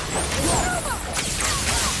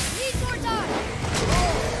 Need more time.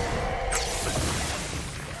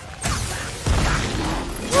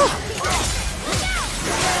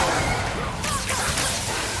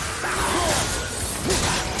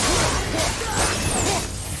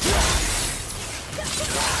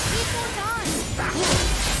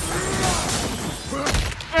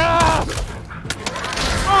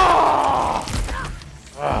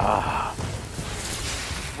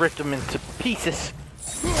 Ripped him into pieces.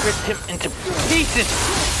 Ripped him into pieces.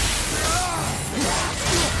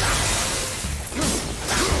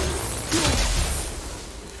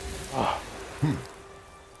 Oh.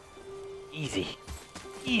 Easy.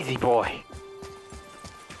 Easy, boy.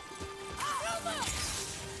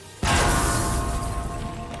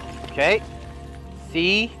 Okay.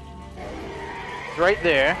 See? It's right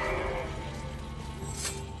there.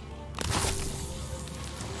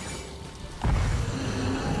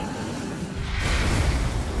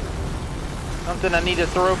 Something I need to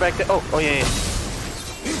throw back there. Oh, yeah, yeah.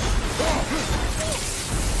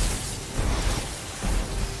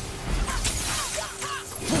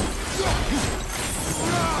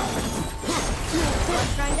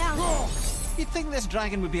 Trying down. You'd think this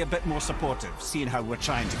dragon would be a bit more supportive, seeing how we're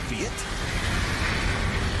trying to free it.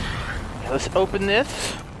 Let's open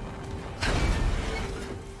this.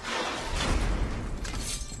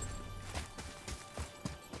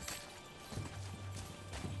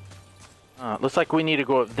 Looks like we need to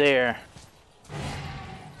go up there.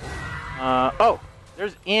 Oh,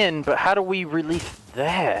 there's in, but how do we release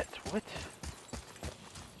that? What?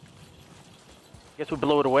 Guess we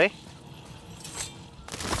blow it away.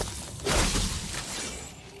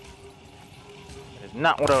 That is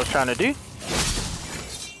not what I was trying to do.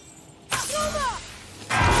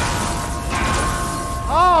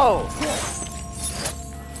 Oh!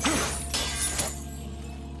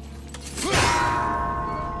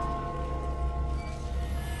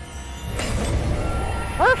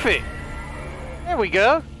 Perfect! There we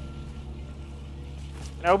go.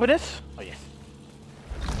 Can I open this? Oh, yes.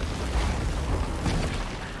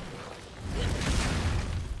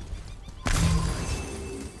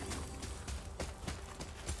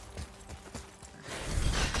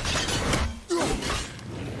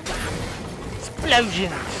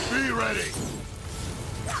 Explosions! Be ready!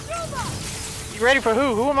 You ready for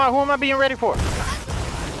who? Who am I being ready for?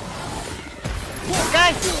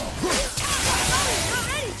 Guys!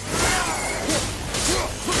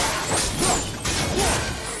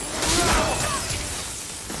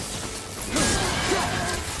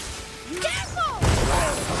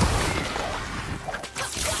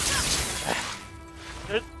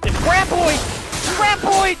 Grab point! Grab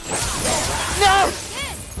point! No!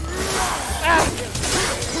 Ah.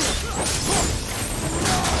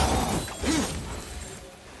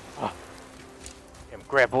 Oh. Damn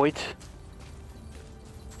graboids.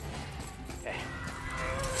 Okay.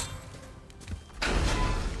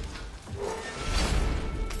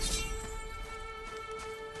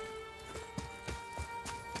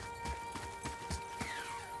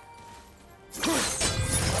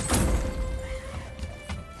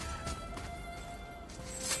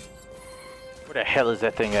 Where the hell is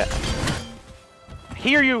that thing at? I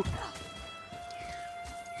hear you!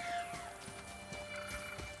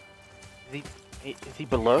 Is he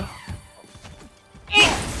below?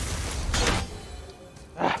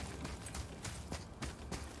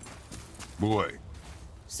 Boy.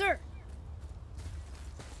 Sir.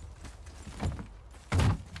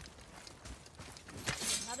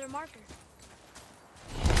 Another marker.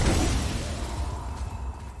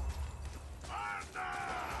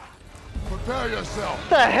 Prepare yourself. What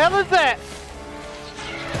the hell is that?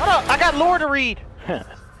 Hold on, I got lore to read.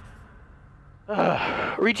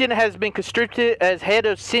 Regent has been conscripted as head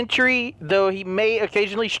of Sentry. Though he may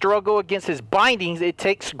occasionally struggle against his bindings, it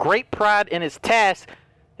takes great pride in his task.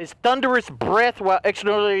 His thunderous breath, while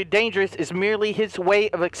extraordinarily dangerous, is merely his way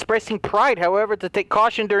of expressing pride. However, to take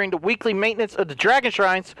caution during the weekly maintenance of the Dragon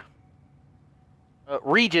Shrines,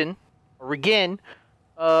 Regan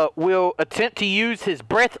will attempt to use his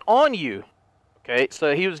breath on you. Okay,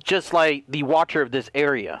 so he was just like the watcher of this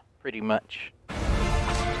area, pretty much.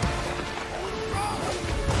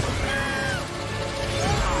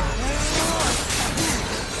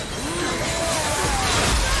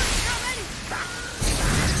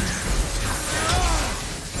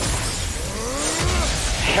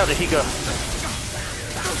 Hell did he go?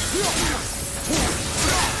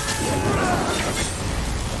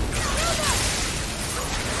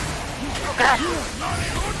 Oh God!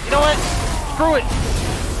 You know what? Screw it!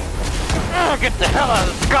 Get the hell out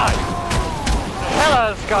of the sky! Get the hell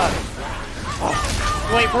out of the sky! Oh,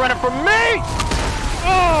 you ain't running from me!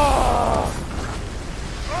 Oh!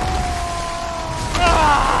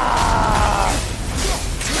 Ah!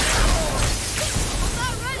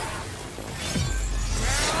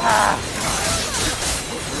 Ah.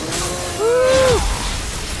 Woo.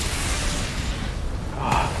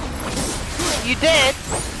 Oh. You dead?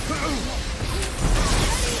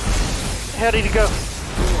 Where did he go?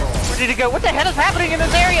 Where did he go? What the hell is happening in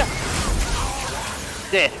this area?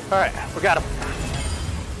 Dead. Alright, we got him.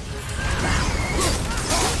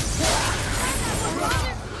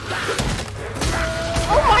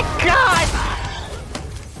 Oh my God!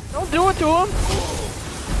 Don't do it to him!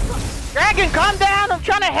 Dragon, calm down! I'm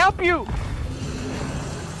trying to help you!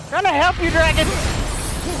 Trying to help you, Dragon!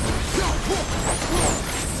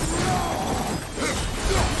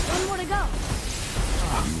 One more to go.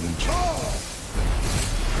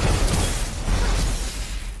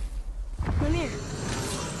 Come here.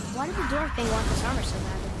 Why did the Dwarf King want this armor so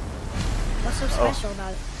badly? What's so special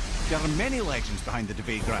about it? There are many legends behind the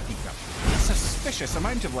Debate Gratica. A suspicious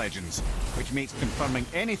amount of legends, which makes confirming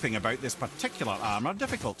anything about this particular armor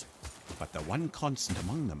difficult. But the one constant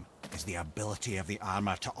among them is the ability of the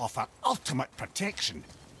armor to offer ultimate protection.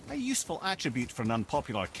 A useful attribute for an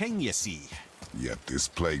unpopular king, you see. Yet this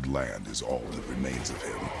plagued land is all that remains of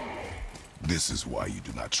him. This is why you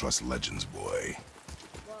do not trust legends, boy.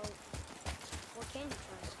 Well, what can you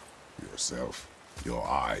trust? Yourself, your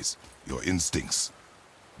eyes, your instincts.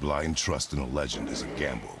 Blind trust in a legend is a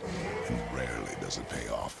gamble, and rarely does it pay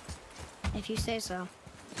off. If you say so.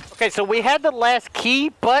 Okay, so we had the last key,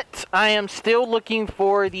 but I am still looking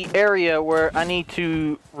for the area where I need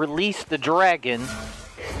to release the dragon.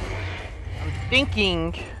 I'm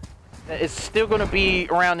thinking that it's still going to be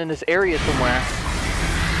around in this area somewhere.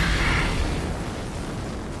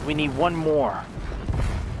 We need one more.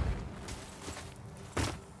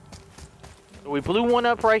 So we blew one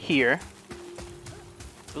up right here.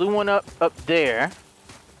 Blew one up there.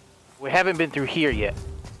 We haven't been through here yet.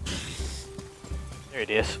 There it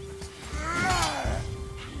is.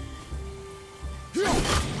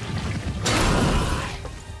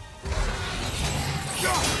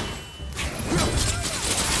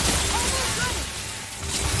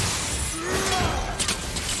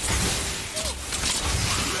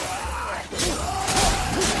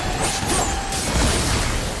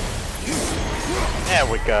 There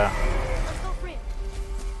we go.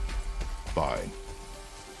 Fine.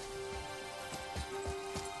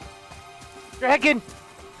 Dragon!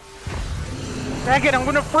 Dragon, I'm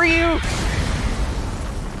gonna free you!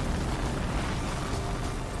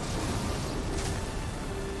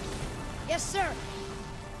 Yes, sir.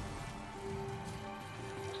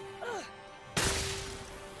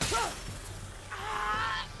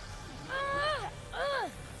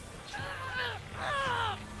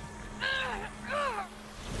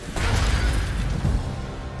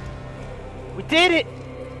 We did it!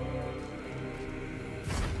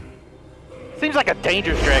 Seems like a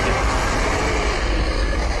dangerous dragon.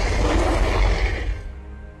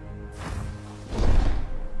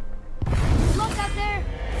 Look out there!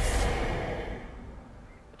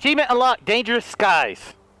 Achievement unlocked, Dangerous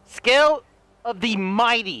Skies. Scale of the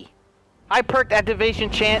Mighty. High perk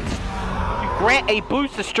activation chance to grant a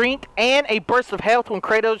boost of strength and a burst of health when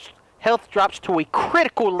Kratos' health drops to a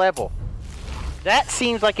critical level. That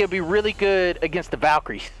seems like it'll be really good against the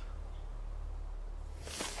Valkyries.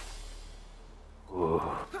 Ooh.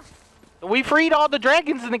 We freed all the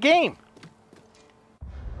dragons in the game.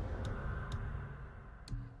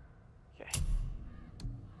 Okay.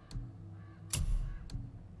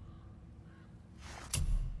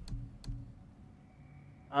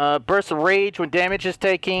 Burst of rage when damage is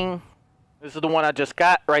taking. This is the one I just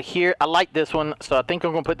got right here. I like this one, so I think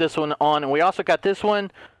I'm gonna put this one on. And we also got this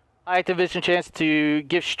one. High activation chance to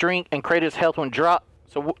give strength and Kratos health when drop.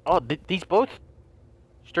 So, these both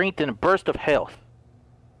strength and a burst of health.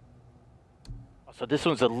 So this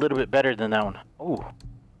one's a little bit better than that one. Oh,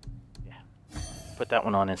 yeah. Put that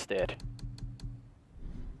one on instead.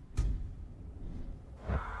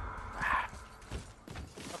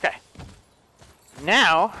 Okay.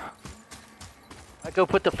 Now, I go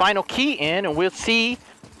put the final key in, and we'll see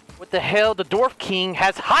what the hell the Dwarf King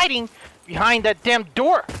has hiding behind that damn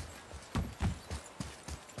door.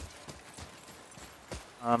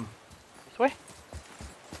 This way?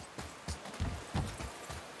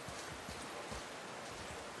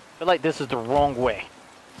 I feel like this is the wrong way.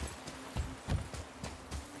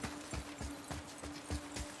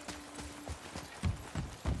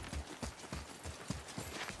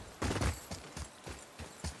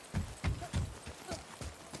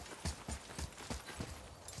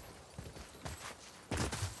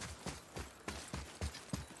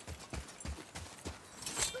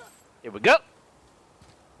 Here we go.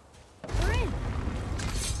 We're in.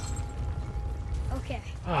 Okay.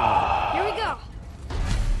 Here we go.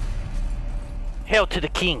 Hail to the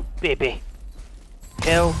king, baby.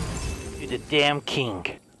 Hail to the damn king.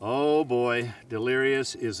 Oh boy,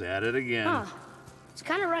 Delirious is at it again. Huh. It's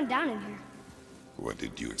kind of run down in here. What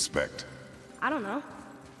did you expect? I don't know.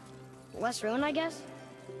 Less ruin, I guess?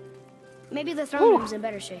 Maybe the throne room's in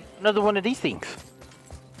better shape. Another one of these things.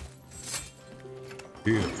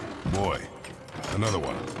 Here, boy. Another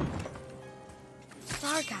one.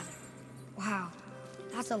 Star Cutter. Wow.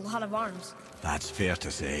 That's a lot of arms. That's fair to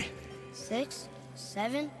say. 6,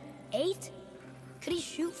 7, 8? Could he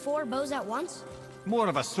shoot 4 bows at once? More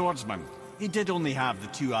of a swordsman. He did only have the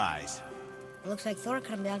 2 eyes. It looks like Thor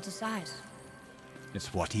cut him down to size.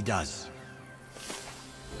 It's what he does.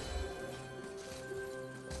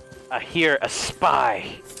 I hear a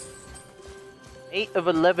spy. 8 of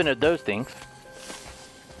 11 of those things.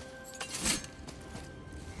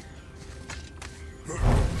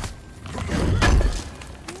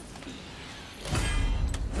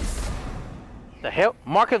 The hell?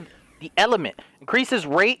 Mark of the element. Increases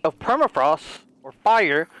rate of permafrost or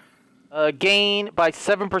fire gain by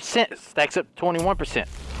 7%. Stacks up 21%.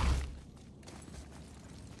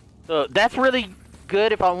 So that's really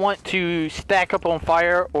good if I want to stack up on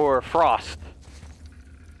fire or frost.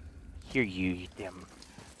 Hear you, you damn.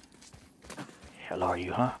 Hell are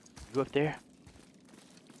you, huh? You up there?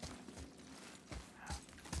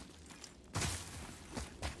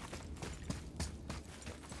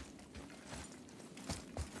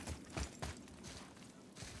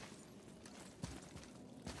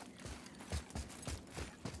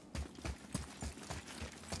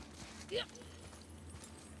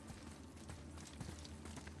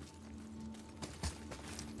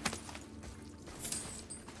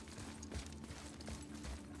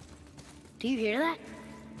 Do you hear that?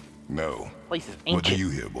 No. Place is What do ancient. you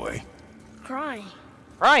hear, boy? Crying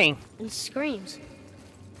Crying? and screams.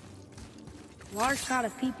 Large crowd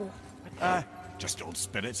of people. Just old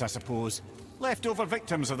spirits, I suppose. Leftover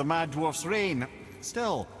victims of the Mad Dwarf's reign.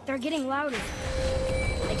 Still. They're getting louder.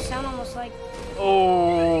 They sound almost like...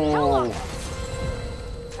 Oh.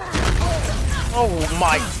 Oh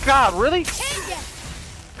my god, really?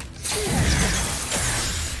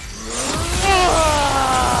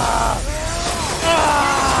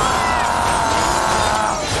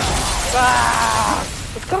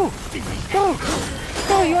 Let's go! Let's go! Let's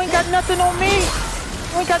go! You ain't got nothing on me!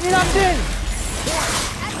 You ain't got nothing!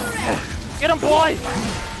 Get him, boy!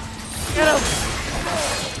 Get him!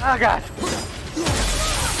 Oh god!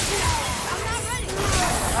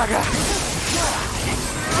 Oh god!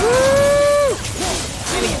 Woo!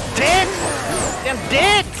 And he's dead! I'm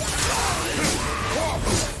dead!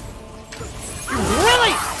 You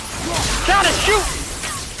really trying to shoot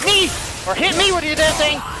me or hit me with your damn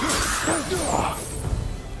thing?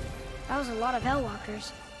 That was a lot of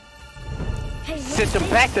Hellwalkers. Hey, Sent them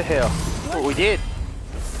back to hell. That's what we did.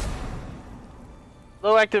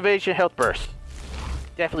 Low activation health burst.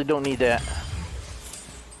 Definitely don't need that.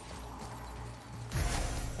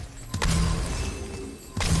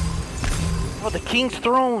 Oh, the king's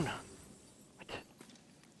throne. What?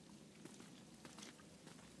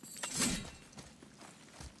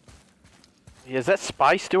 Is that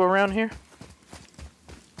spy still around here?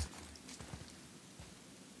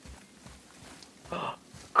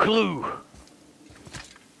 Clue.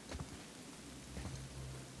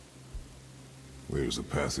 Where's the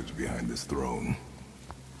passage behind this throne?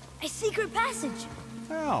 a secret passage.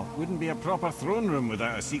 Well, wouldn't be a proper throne room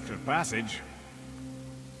without a secret passage.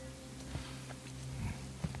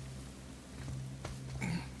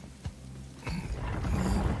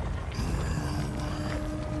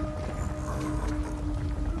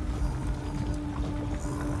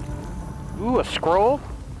 Ooh, a scroll?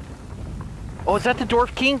 Oh, is that the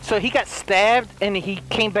Dwarf King? So he got stabbed and he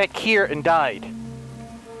came back here and died.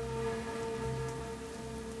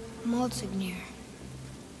 Motsognir.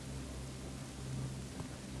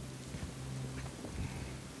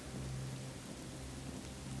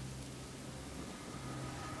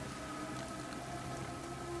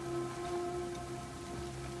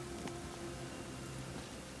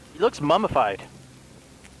 He looks mummified.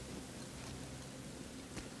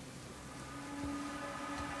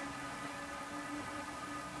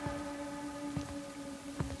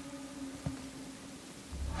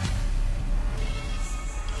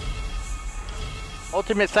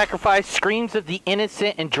 Ultimate sacrifice, screams of the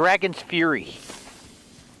innocent and dragon's fury.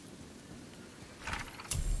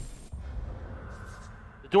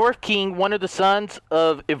 The Dwarf King, one of the sons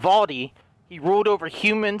of Ivaldi, he ruled over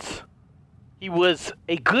humans. He was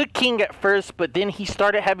a good king at first, but then he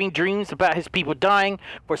started having dreams about his people dying.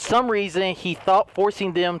 For some reason, he thought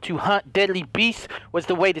forcing them to hunt deadly beasts was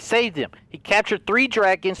the way to save them. He captured 3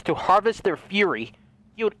 dragons to harvest their fury,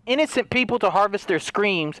 killed innocent people to harvest their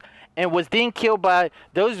screams, and was then killed by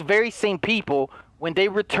those very same people when they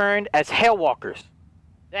returned as Hellwalkers.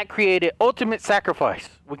 That created ultimate sacrifice.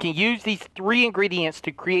 We can use these 3 ingredients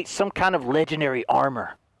to create some kind of legendary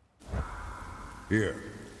armor. Here,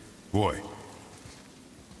 boy.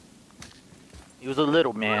 He was a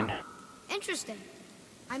little man. Interesting.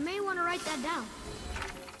 I may want to write that down.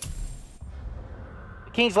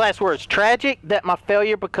 The king's last words. Tragic that my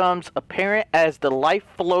failure becomes apparent as the life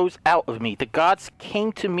flows out of me. The gods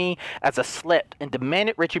came to me as I slept and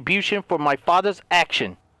demanded retribution for my father's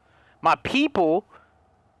action. My people,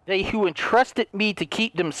 they who entrusted me to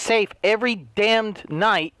keep them safe every damned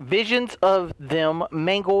night, visions of them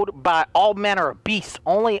mangled by all manner of beasts.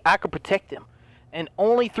 Only I could protect them. And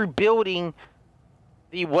only through building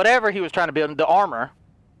the whatever he was trying to build, the armor,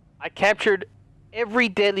 I captured every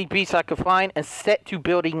deadly beast I could find and set to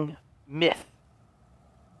building myth.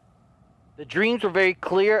 The dreams were very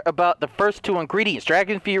clear about the first 2 ingredients.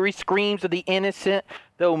 Dragon fury, screams of the innocent,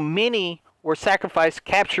 though many were sacrificed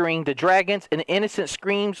capturing the dragons, and the innocent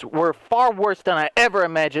screams were far worse than I ever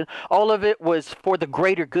imagined. All of it was for the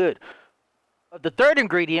greater good. Of the 3rd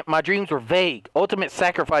ingredient, my dreams were vague. Ultimate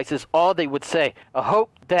sacrifice is all they would say. A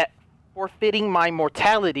hope that forfeiting my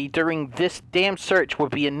mortality during this damn search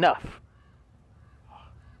would be enough.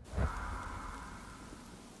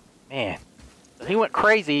 Man, he went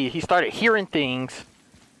crazy. He started hearing things.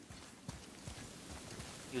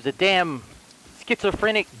 He was a damn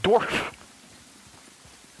schizophrenic dwarf.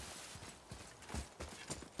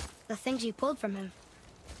 The things you pulled from him.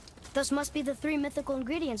 Those must be the 3 mythical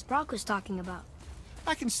ingredients Brock was talking about.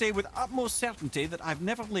 I can say with utmost certainty that I've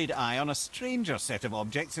never laid eye on a stranger set of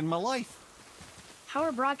objects in my life. How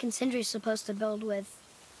are Brock and Sindri supposed to build with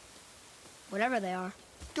whatever they are?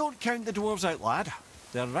 Don't count the dwarves out, lad.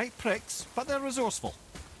 They're right pricks, but they're resourceful.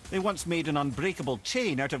 They once made an unbreakable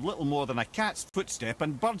chain out of little more than a cat's footstep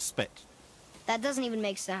and bird spit. That doesn't even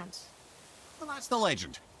make sense. Well, that's the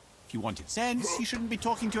legend. If you wanted sense, you shouldn't be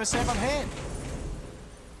talking to a severed head.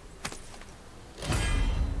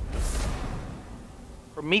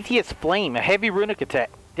 Prometheus Flame, a heavy runic attack.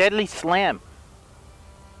 Deadly Slam.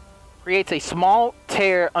 Creates a small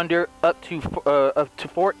tear under up to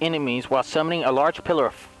 4 enemies while summoning a large pillar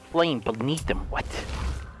of flame beneath them. What?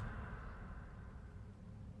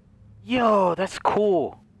 Yo, that's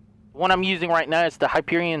cool. The one I'm using right now is the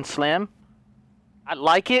Hyperion Slam. I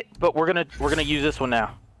like it, but we're gonna use this one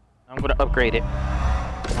now. I'm gonna upgrade it.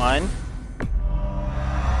 1,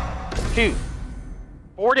 2,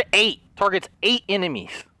 4 to 8. Targets 8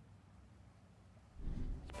 enemies.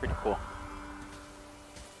 It's pretty cool.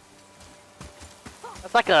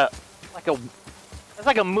 That's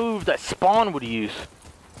like a move that Spawn would use.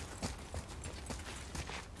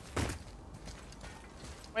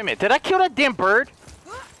 Wait a minute, did I kill that damn bird?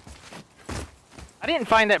 I didn't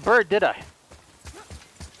find that bird, did I?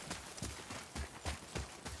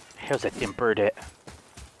 How's that damn bird at?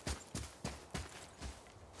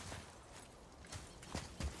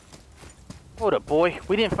 Hold up, boy.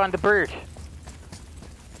 We didn't find the bird.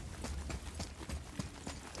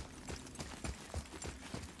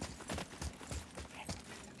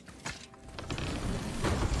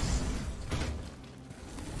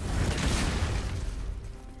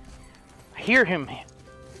 I hear him.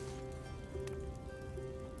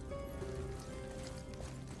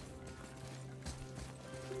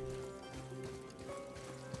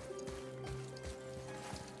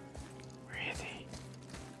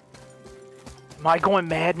 Am I going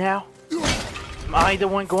mad now? Am I the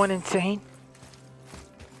one going insane?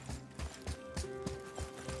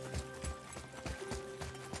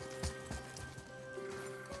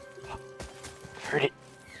 Heard it.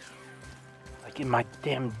 Like in my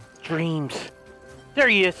damn dreams. There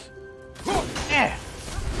he is. Yeah.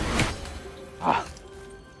 Ah.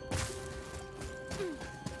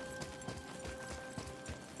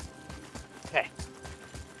 Okay.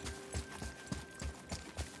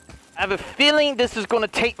 I have a feeling this is going to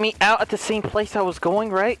take me out at the same place I was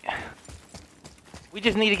going, right? We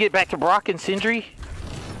just need to get back to Brock and Sindri.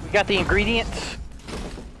 We got the ingredients.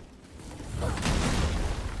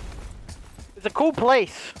 It's a cool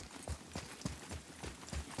place.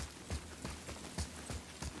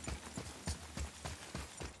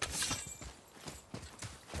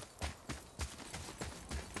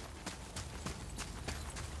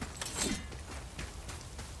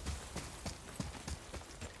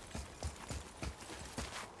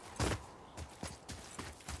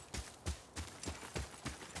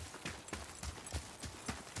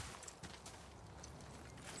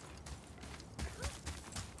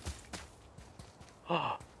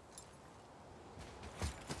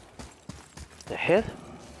 The head?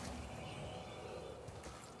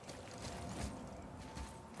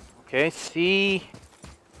 Okay, see.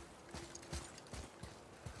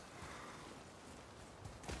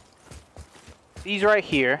 These right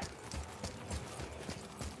here.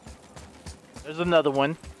 There's another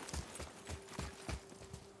one.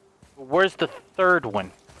 Where's the third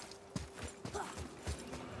one?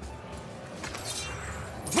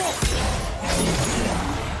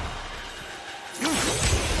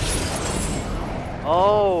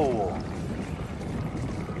 Oh.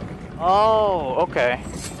 Oh, okay.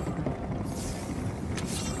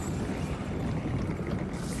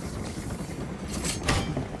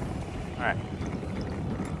 All right.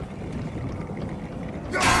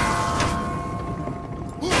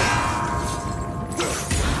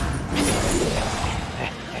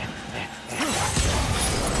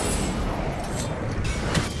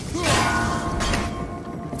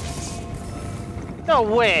 No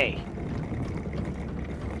way.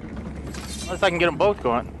 Unless I can get them both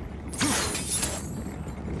going.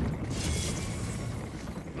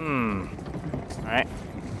 Alright.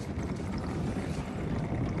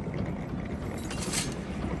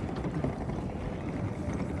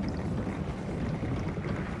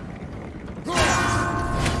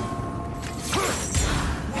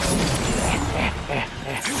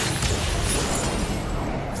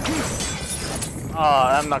 Oh,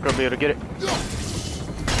 I'm not gonna be able to get it.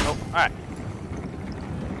 Nope. Alright.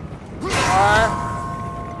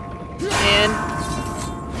 In.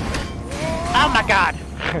 Oh my god!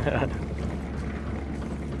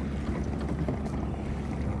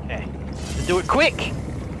 Okay. Let's do it quick!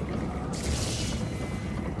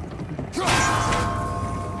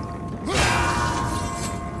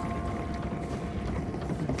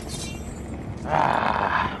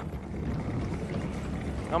 Ah.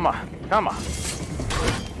 Come on. Come on.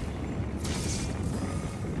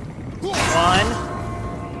 One.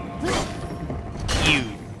 You.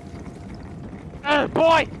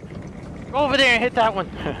 Boy! Go over there and hit that one.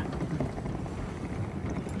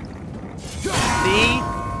 C.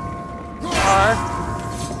 R.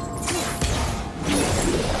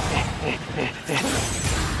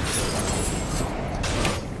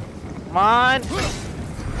 Come on.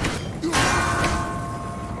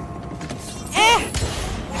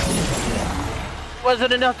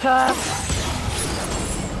 Wasn't enough time.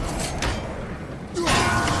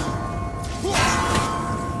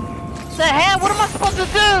 The hell? What am I supposed to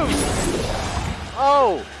do?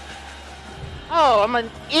 Oh. Oh, I'm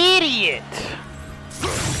an idiot.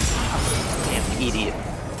 Damn idiot.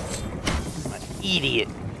 I'm an idiot.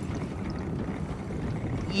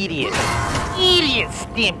 Idiot. Idiot,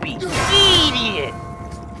 Stimpy. Idiot.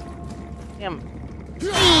 Damn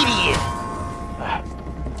idiot.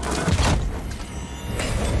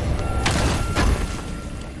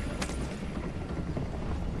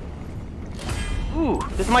 Ooh,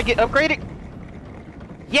 this might get upgraded.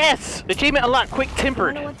 Yes! Achievement unlocked, quick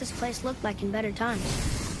tempered. I wonder what this place looked like in better times.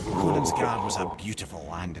 Conan's Guard was a beautiful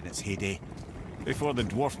land in its heyday, before the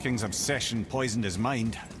Dwarf King's obsession poisoned his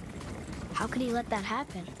mind. How could he let that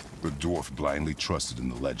happen? The dwarf blindly trusted in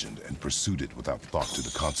the legend and pursued it without thought to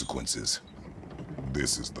the consequences.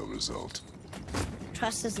 This is the result.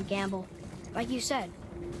 Trust is a gamble. Like you said.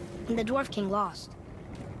 And the Dwarf King lost.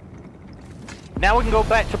 Now we can go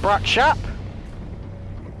back to Brock's shop.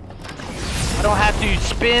 I don't have to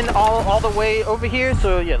spin all the way over here,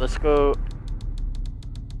 so yeah, let's go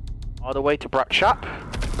all the way to Brock's shop.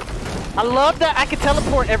 I love that I can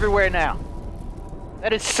teleport everywhere now.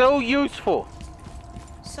 That is so useful.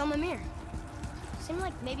 So, Mimir, seemed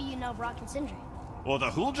like maybe you know Brock and Sindri. Or the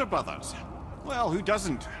Huldra brothers. Well, who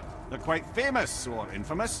doesn't? They're quite famous, or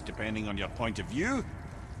infamous, depending on your point of view.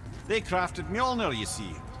 They crafted Mjolnir, you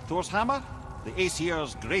see. Thor's hammer, the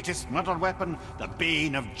Aesir's greatest murder weapon, the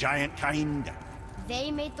bane of giant kind. They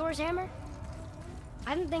made Thor's hammer?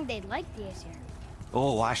 I didn't think they'd like the Aesir.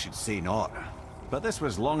 Oh, I should say not. But this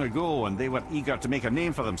was long ago, and they were eager to make a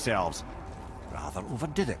name for themselves. Rather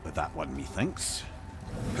overdid it with that one, methinks.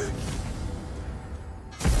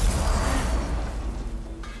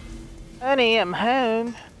 Honey, I'm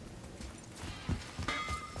home.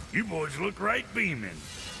 You boys look right beaming.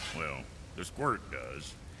 Well, the squirt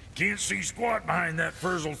does. Can't see squat behind that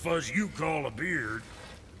frizzled fuzz you call a beard.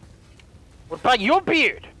 What about your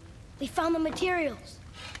beard? They found the materials.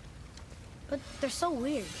 But they're so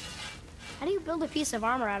weird. How do you build a piece of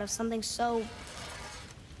armor out of something so...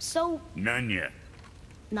 None yet.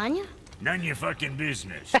 Nanya? None your fucking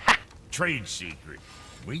business. Trade secret.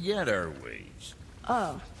 We got our ways.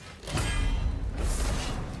 Oh.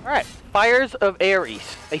 Alright, Fires of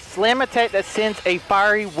Ares. A slam attack that sends a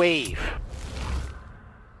fiery wave.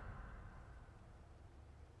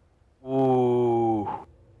 Ooh.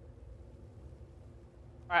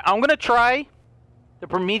 Alright, I'm gonna try the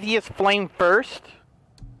Prometheus Flame first,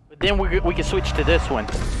 but then we can switch to this one.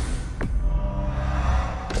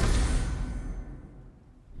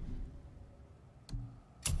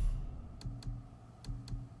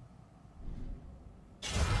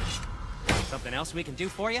 Something else we can do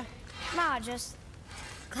for you? Nah, just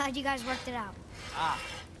glad you guys worked it out. Ah.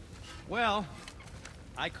 Well,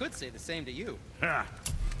 I could say the same to you. Ha!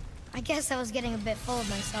 I guess I was getting a bit full of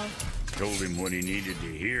myself. Told him what he needed to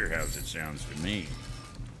hear, how's it sounds to me.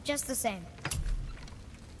 Just the same.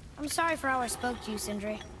 I'm sorry for how I spoke to you,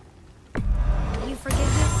 Sindri. You forgive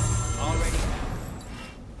me? Already have.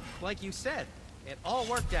 Like you said, it all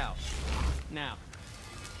worked out. Now,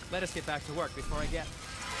 let us get back to work before I get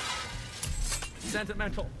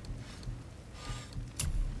sentimental.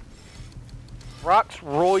 Rock's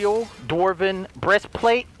Royal Dwarven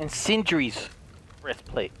Breastplate and Sindri's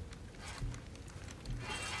Breastplate.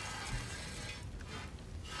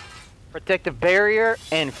 Protective Barrier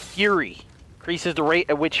and Fury. Increases the rate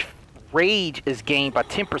at which rage is gained by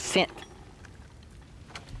 10%. I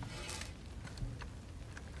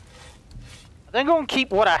think I'm going to keep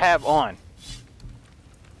what I have on.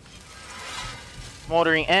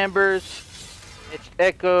 Smoldering Ambers. It's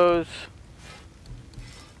Echoes.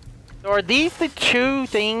 So are these the two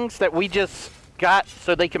things that we just got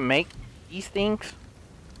so they can make these things?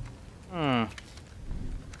 Hmm.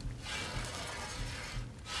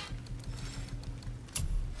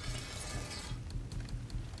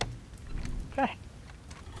 Okay.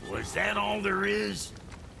 Was that all there is?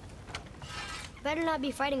 Better not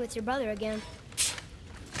be fighting with your brother again.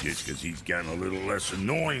 Just because he's gotten a little less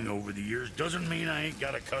annoying over the years doesn't mean I ain't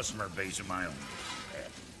got a customer base of my own.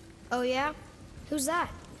 Oh yeah? Who's that?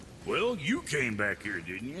 Well, you came back here,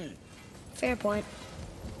 didn't you? Fair point.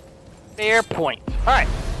 Fair point. Alright.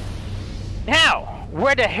 Now,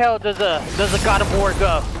 where the hell does a God of War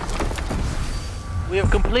go? We have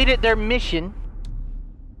completed their mission.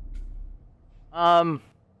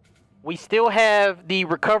 We still have the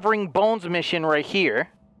Recovering Bones mission right here.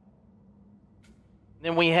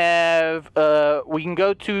 Then we have, we can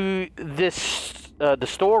go to this, the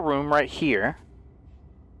storeroom right here.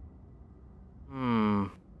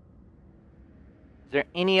 Is there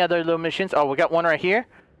any other little missions? Oh, we got one right here.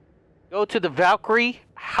 Go to the Valkyrie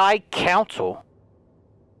High Council.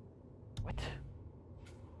 What?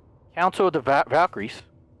 Council of the Valkyries?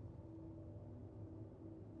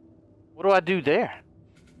 What do I do there?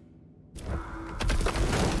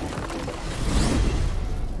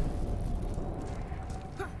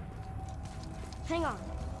 Hang on.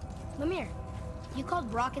 Lemire, you called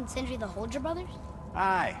Brock and Sindri the Holger brothers?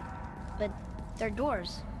 Aye. But they're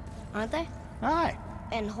dwarves, aren't they? Aye.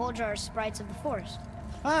 And Holger are sprites of the forest.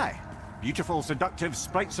 Aye. Beautiful, seductive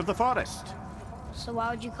sprites of the forest. So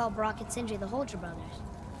why would you call Brock and Sindri the Holger brothers?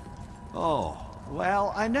 Oh,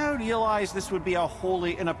 well, I now realize this would be a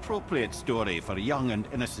wholly inappropriate story for young and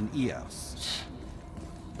innocent ears.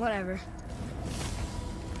 Whatever.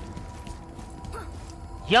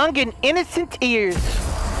 Young and innocent ears.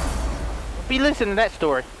 Be listening to that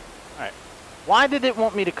story. Alright. Why did it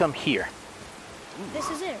want me to come here? This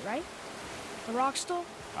is it, right? The rock store?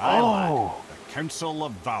 Aye, lad. The Council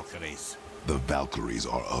of Valkyries. The Valkyries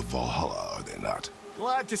are of Valhalla, are they not?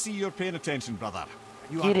 Glad to see you're paying attention, brother.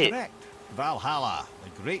 You Get are it. correct. Valhalla,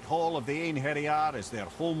 the great hall of the Einherjar, is their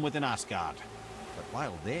home within Asgard. But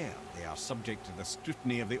while there, they are subject to the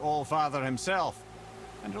scrutiny of the All-Father himself.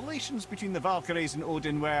 And relations between the Valkyries and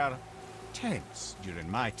Odin were tense during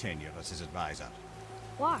my tenure as his advisor.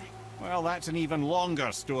 Why? Well, that's an even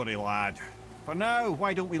longer story, lad. For now,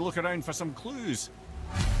 why don't we look around for some clues?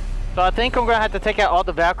 So I think I'm gonna have to take out all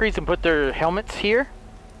the Valkyries and put their helmets here.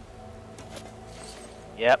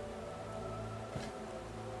 Yep.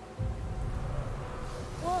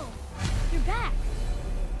 Whoa, you're back.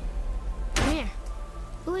 Come here.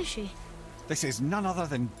 Who is she? This is none other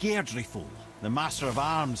than Geirdriful, the Master of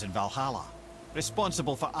Arms in Valhalla,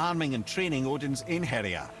 responsible for arming and training Odin's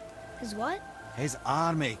Einherjar. His what? His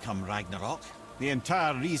army come Ragnarok. The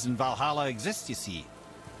entire reason Valhalla exists, you see.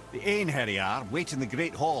 The Einherjar wait in the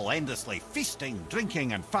Great Hall endlessly, feasting,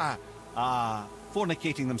 drinking, and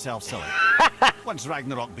fornicating themselves silly. Once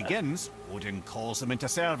Ragnarok begins, Odin calls them into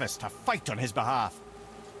service to fight on his behalf.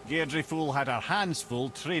 Geirdriful had her hands full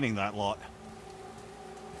training that lot.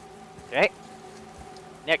 Okay.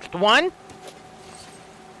 Next one.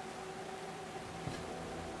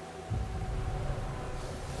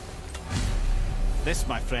 This,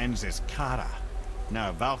 my friends, is Kara.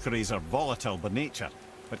 Now, Valkyries are volatile by nature,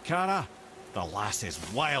 but Kara, the lass is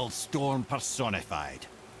wild storm personified.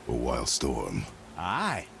 A wild storm.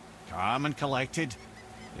 Aye, calm and collected.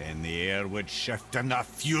 Then the air would shift and the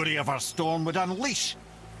fury of her storm would unleash.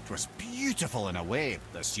 It was beautiful in a way,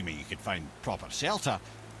 assuming you could find proper shelter.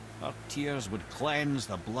 Her tears would cleanse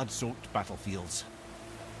the blood-soaked battlefields.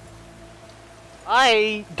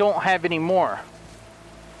 I don't have any more.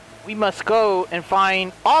 We must go and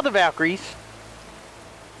find all the Valkyries.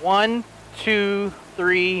 1, 2,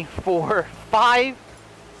 3, 4, 5,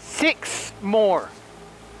 6 more.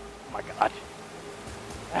 Oh my god.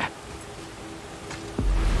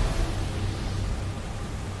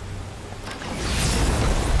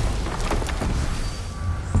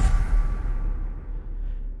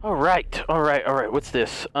 Alright. What's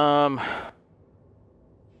this?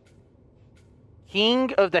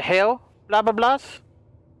 King of the Hell, blah blah blahs.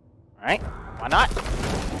 Alright, why not?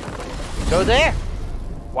 Go there.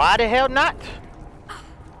 Why the hell not?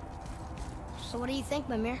 So what do you think,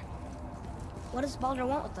 Mimir? What does Baldur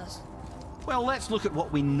want with us? Well, let's look at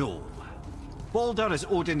what we know. Baldur is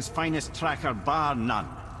Odin's finest tracker bar none.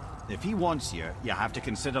 If he wants you, you have to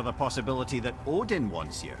consider the possibility that Odin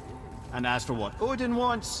wants you. And as for what Odin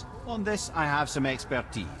wants, on this I have some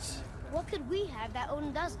expertise. What could we have that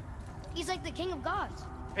Odin doesn't? He's like the king of gods.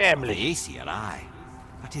 Family. Aesir, aye.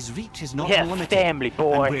 But his reach is not Yeah, unlimited. family,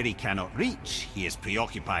 boy. And where he cannot reach, he is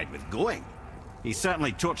preoccupied with going. He's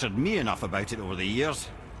certainly tortured me enough about it over the years.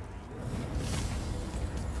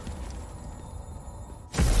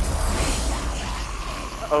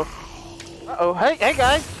 Uh-oh. Hey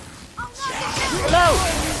guys. Hello.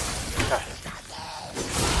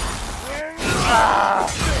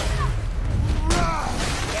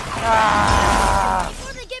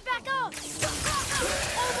 Before they get back up!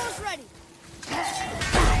 Almost ready!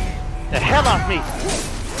 The hell off me.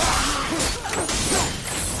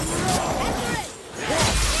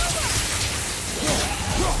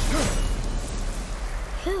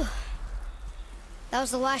 Phew. That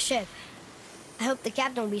was the last ship. I hope the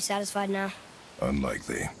captain will be satisfied now.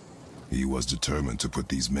 Unlikely. He was determined to put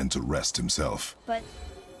these men to rest himself. But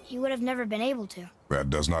he would have never been able to. That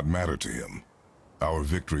does not matter to him. Our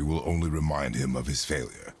victory will only remind him of his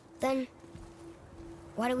failure. Then,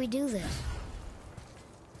 why do we do this?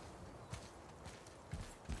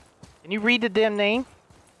 Can you read the damn name?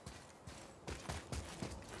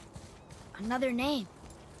 Another name.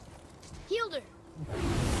 Hildur.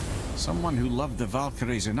 Someone who loved the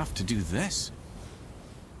Valkyries enough to do this?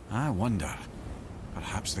 I wonder.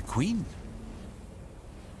 Perhaps the Queen?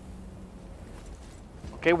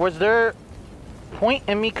 Okay, was there point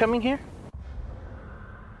in me coming here?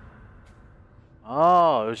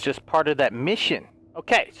 Oh, it was just part of that mission.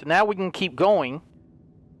 Okay, so now we can keep going.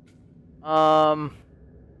 Go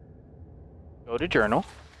to journal.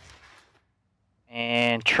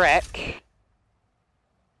 And track.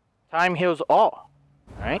 Time heals all.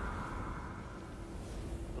 Alright.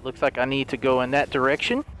 It looks like I need to go in that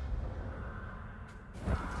direction.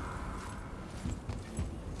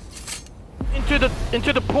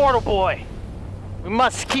 Into the portal, boy. We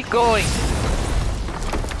must keep going.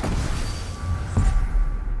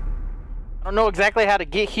 I don't know exactly how to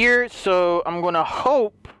get here, so I'm gonna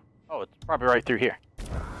hope. Oh, it's probably right through here.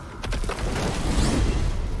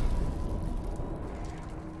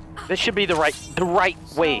 This should be the right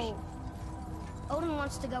way. Odin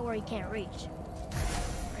wants to go where he can't reach.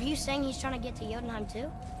 Are you saying he's trying to get to Jotunheim too?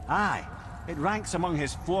 Aye. It ranks among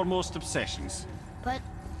his foremost obsessions. But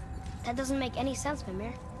that doesn't make any sense,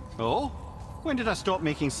 Mimir. Oh? When did I stop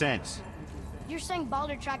making sense? You're saying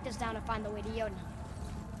Baldur tracked us down to find the way to Jotunheim.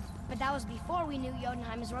 But that was before we knew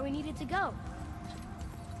Jotunheim is where we needed to go.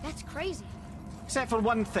 That's crazy. Except for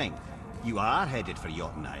one thing. You are headed for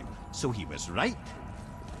Jotunheim, so he was right.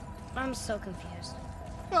 I'm so confused.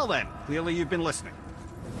 Well then, clearly you've been listening.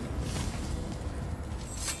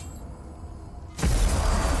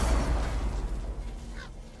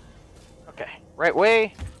 Okay, right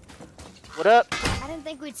way. What up? I didn't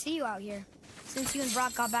think we'd see you out here, since you and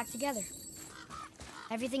Brock got back together.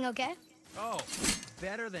 Everything okay? Oh,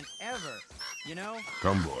 better than ever. You know?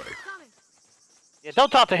 Come, boy. Yeah,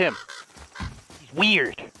 don't talk to him. He's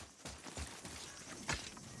weird.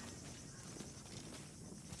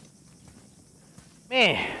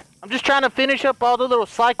 Man, I'm just trying to finish up all the little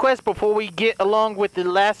side quests before we get along with the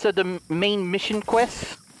last of the main mission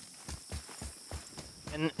quests.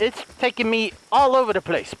 And it's taking me all over the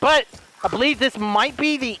place. But I believe this might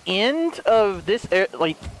be the end of this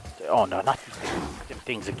like, oh no, not them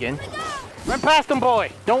things again. Run past them,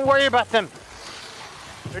 boy. Don't worry about them.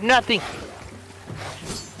 They're nothing.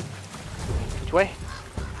 Which way?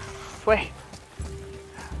 Which way?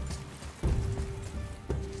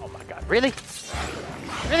 Oh my god, really?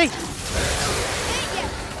 Really?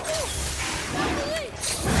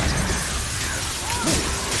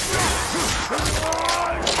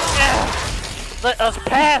 Yeah. Let us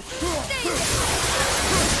pass!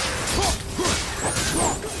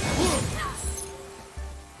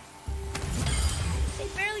 They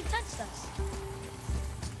barely touched us.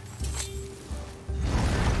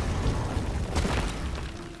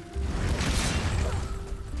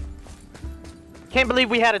 Can't believe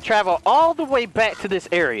we had to travel all the way back to this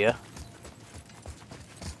area.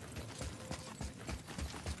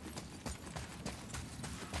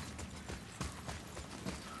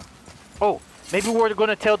 Oh, maybe we're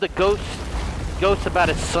gonna tell the ghost about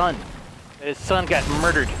his son. His son got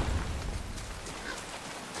murdered.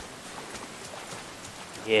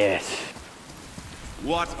 Yes.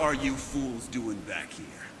 What are you fools doing back here?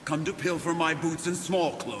 Come to pilfer my boots and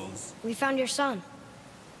small clothes. We found your son.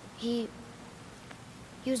 He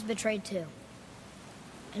was betrayed too.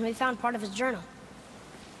 And we found part of his journal.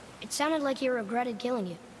 It sounded like he regretted killing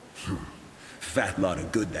you. Fat lot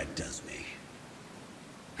of good that does me.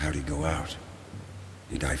 How'd he go out?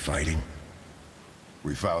 He die fighting?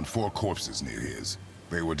 We found 4 corpses near his.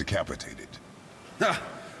 They were decapitated. Ha!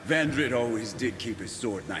 Vandrid always did keep his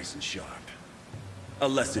sword nice and sharp. A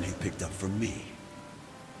lesson he picked up from me.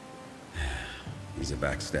 He's a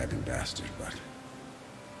backstabbing bastard, but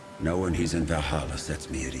knowing he's in Valhalla sets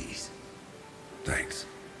me at ease. Thanks.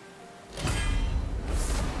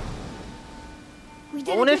 We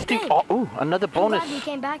did Bonus a good to thing. ooh, another I'm bonus. glad we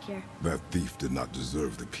came back here. That thief did not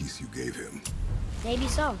deserve the peace you gave him. Maybe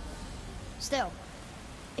so. Still,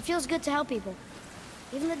 it feels good to help people.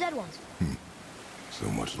 Even the dead ones. So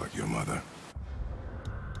much like your mother.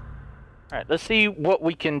 Alright, let's see what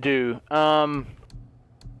we can do. I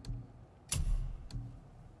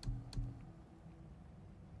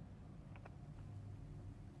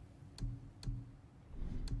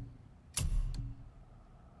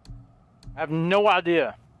have no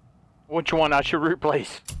idea which one I should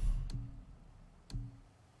replace.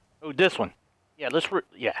 Oh, this one. Yeah, let's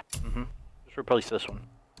let's replace this one.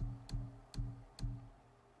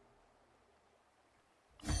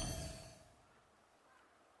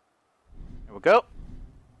 There we go.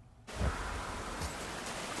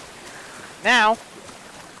 Now,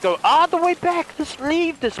 let's go all the way back. Let's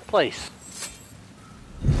leave this place.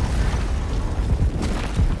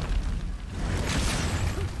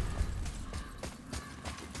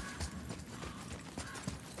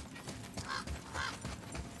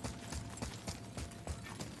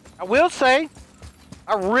 I will say,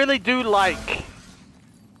 I really do like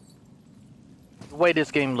the way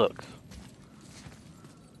this game looks.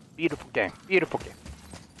 Beautiful game. Beautiful game.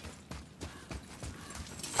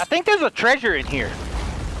 I think there's a treasure in here.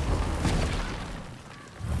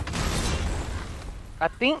 I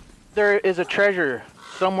think there is a treasure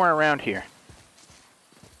somewhere around here.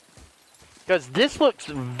 Because this looks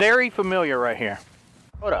very familiar right here.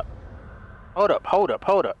 Hold up. Hold up, hold up,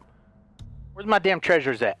 hold up. Where's my damn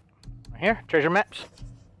treasures at? Right here? Treasure maps?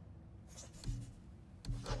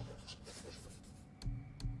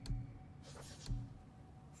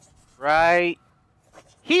 Right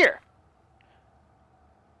here.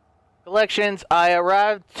 Collections. I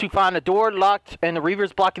arrived to find a door locked and the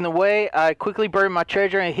reavers blocking the way. I quickly buried my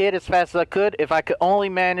treasure and hid as fast as I could. If I could only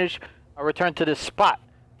manage, I'll return to this spot.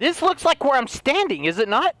 This looks like where I'm standing, is it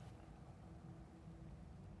not?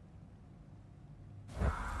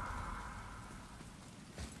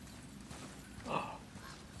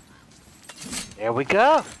 There we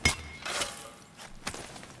go.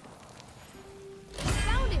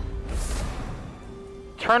 Found him.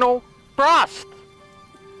 Eternal Frost.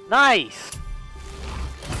 Nice.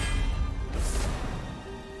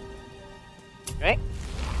 Okay.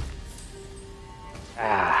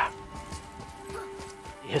 Ah.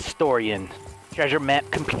 Historian. Treasure map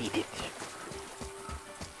completed.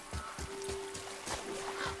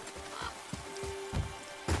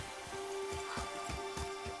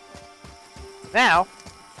 Now,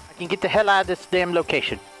 I can get the hell out of this damn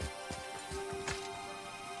location.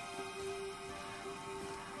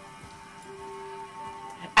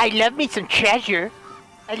 I love me some treasure.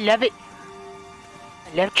 I love it.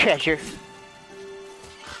 I love treasure.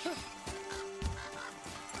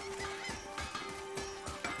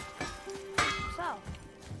 So,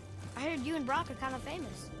 I heard you and Brock are kind of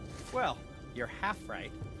famous. Well, you're half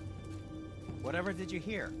right. Whatever did you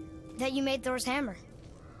hear? That you made Thor's hammer.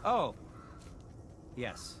 Oh.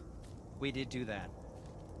 Yes, we did do that.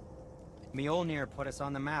 Mjolnir put us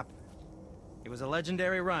on the map. It was a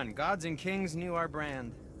legendary run. Gods and kings knew our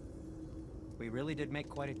brand. We really did make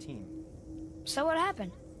quite a team. So what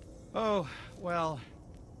happened? Oh, well,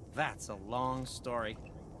 that's a long story.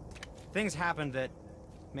 Things happened that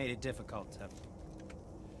made it difficult to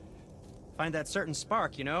find that certain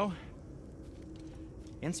spark, you know?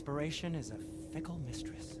 Inspiration is a fickle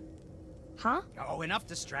mistress. Huh? Oh, enough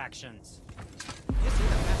distractions. You see the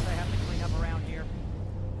mess I have to clean up around here?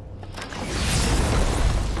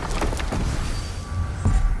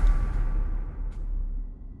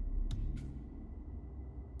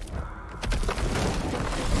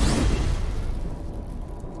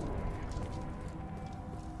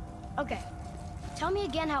 Okay. Tell me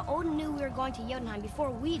again how Odin knew we were going to Jotunheim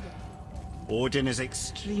before we did. Odin is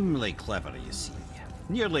extremely clever, you see.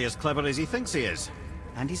 Nearly as clever as he thinks he is.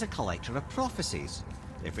 And he's a collector of prophecies.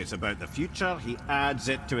 If it's about the future, he adds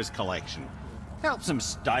it to his collection. Helps him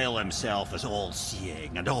style himself as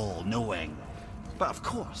all-seeing and all-knowing. But of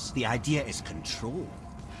course, the idea is control.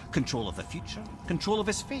 Control of the future, control of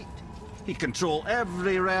his fate. He'd control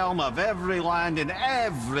every realm of every land in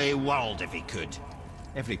every world if he could.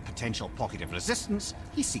 Every potential pocket of resistance,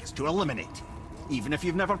 he seeks to eliminate. Even if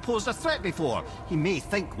you've never posed a threat before, he may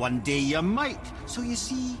think one day you might. So you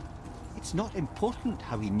see, it's not important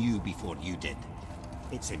how he knew before you did.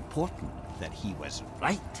 It's important that he was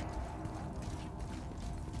right.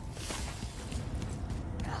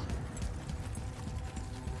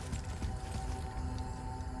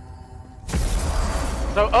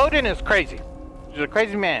 So Odin is crazy. He's a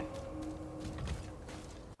crazy man.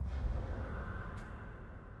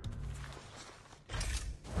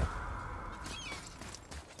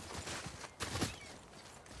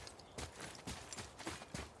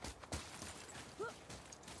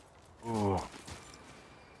 Ooh.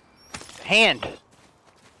 Hand.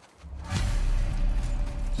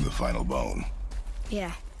 The final bone.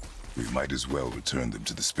 Yeah. We might as well return them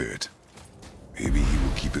to the spirit. Maybe he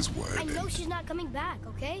will keep his word. I know she's not coming back,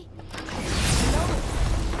 okay? No.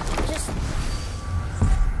 Just...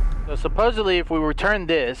 So supposedly if we return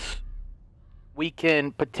this, we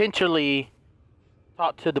can potentially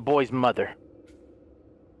talk to the boy's mother.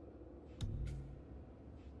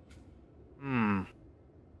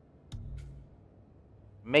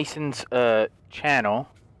 Mason's channel.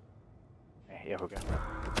 Here we go.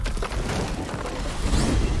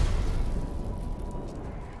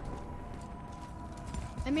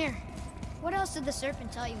 Amir, what else did the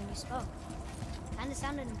serpent tell you when you spoke? Kinda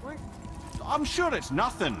sounded important. I'm sure it's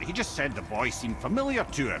nothing. He just said the boy seemed familiar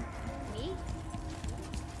to him. Me?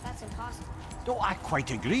 That's impossible. Don't I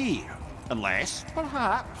quite agree? Unless,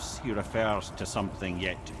 perhaps, he refers to something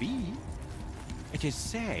yet to be. It is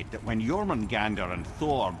said that when Jormungandr and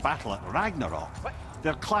Thor battle at Ragnarok,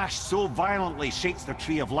 their clash so violently shakes the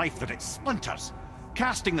tree of life that it splinters,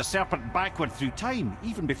 casting the serpent backward through time,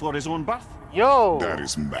 even before his own birth. Yo! That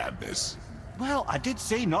is madness. Well, I did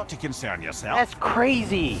say not to concern yourself. That's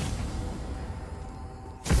crazy.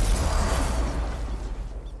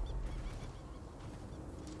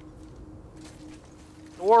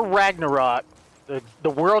 Thor Ragnarok, the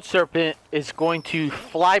world serpent is going to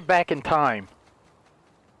fly back in time.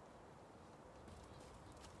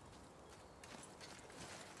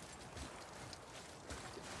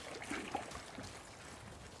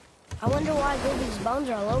 I wonder why Goldie's bones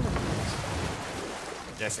are all over the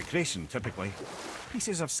place. Desecration, typically.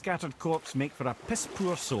 Pieces of scattered corpse make for a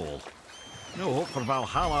piss-poor soul. No hope for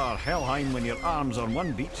Valhalla or Helheim when your arm's on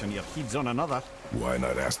one beach and your head's on another. Why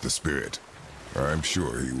not ask the spirit? I'm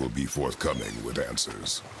sure he will be forthcoming with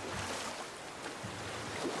answers.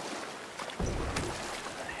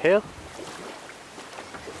 Hell?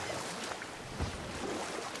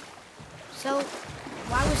 So,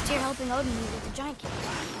 why was Tyr helping Odin meet with the giant kids?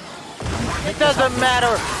 It doesn't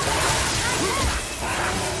matter.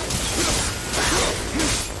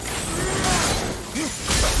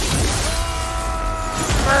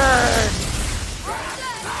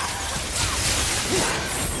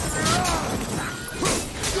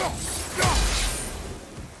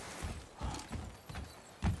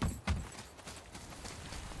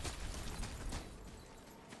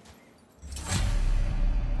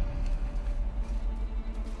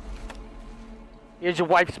 Here's your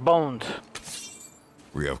wife's bones.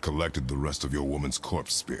 We have collected the rest of your woman's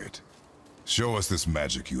corpse spirit. Show us this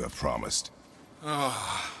magic you have promised.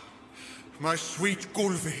 Ah, my sweet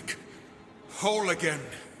Gulvig. Whole again.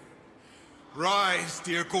 Rise,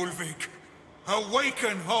 dear Gulvig.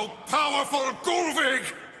 Awaken, oh powerful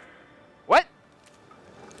Gulvig! What?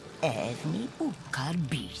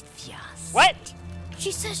 What?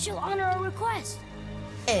 She says she'll honor our request.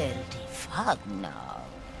 And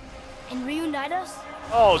reunite us?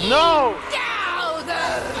 Oh no!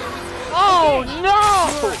 Oh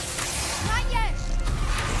no! Not yet!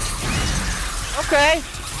 Okay.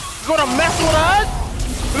 You gonna mess with us?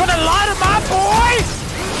 You gonna lie to my boy?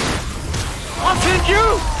 I'll send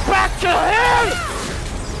you back to him!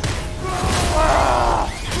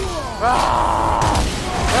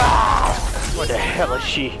 Where the hell is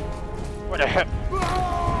she? Where the hell?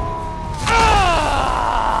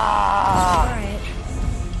 Alright.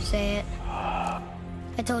 Say it.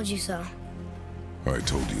 I told you so. I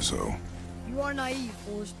told you so. You are naive,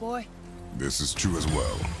 foolish boy. This is true as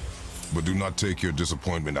well. But do not take your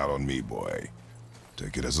disappointment out on me, boy.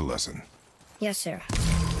 Take it as a lesson. Yes, sir.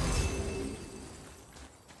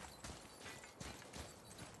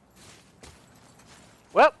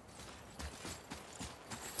 Well,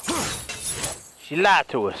 she lied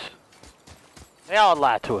to us. They all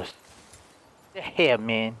lied to us. What the hell,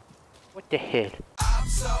 man? What the hell? I'm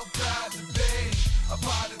so proud to be a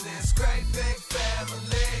part of this great big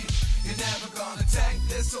family. You're never gonna take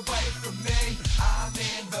this away from me. I'm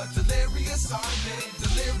in the Delirious Army,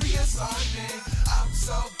 Delirious Army. I'm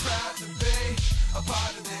so proud to be a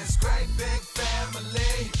part of this great big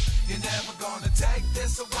family. You're never gonna take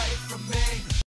this away from me.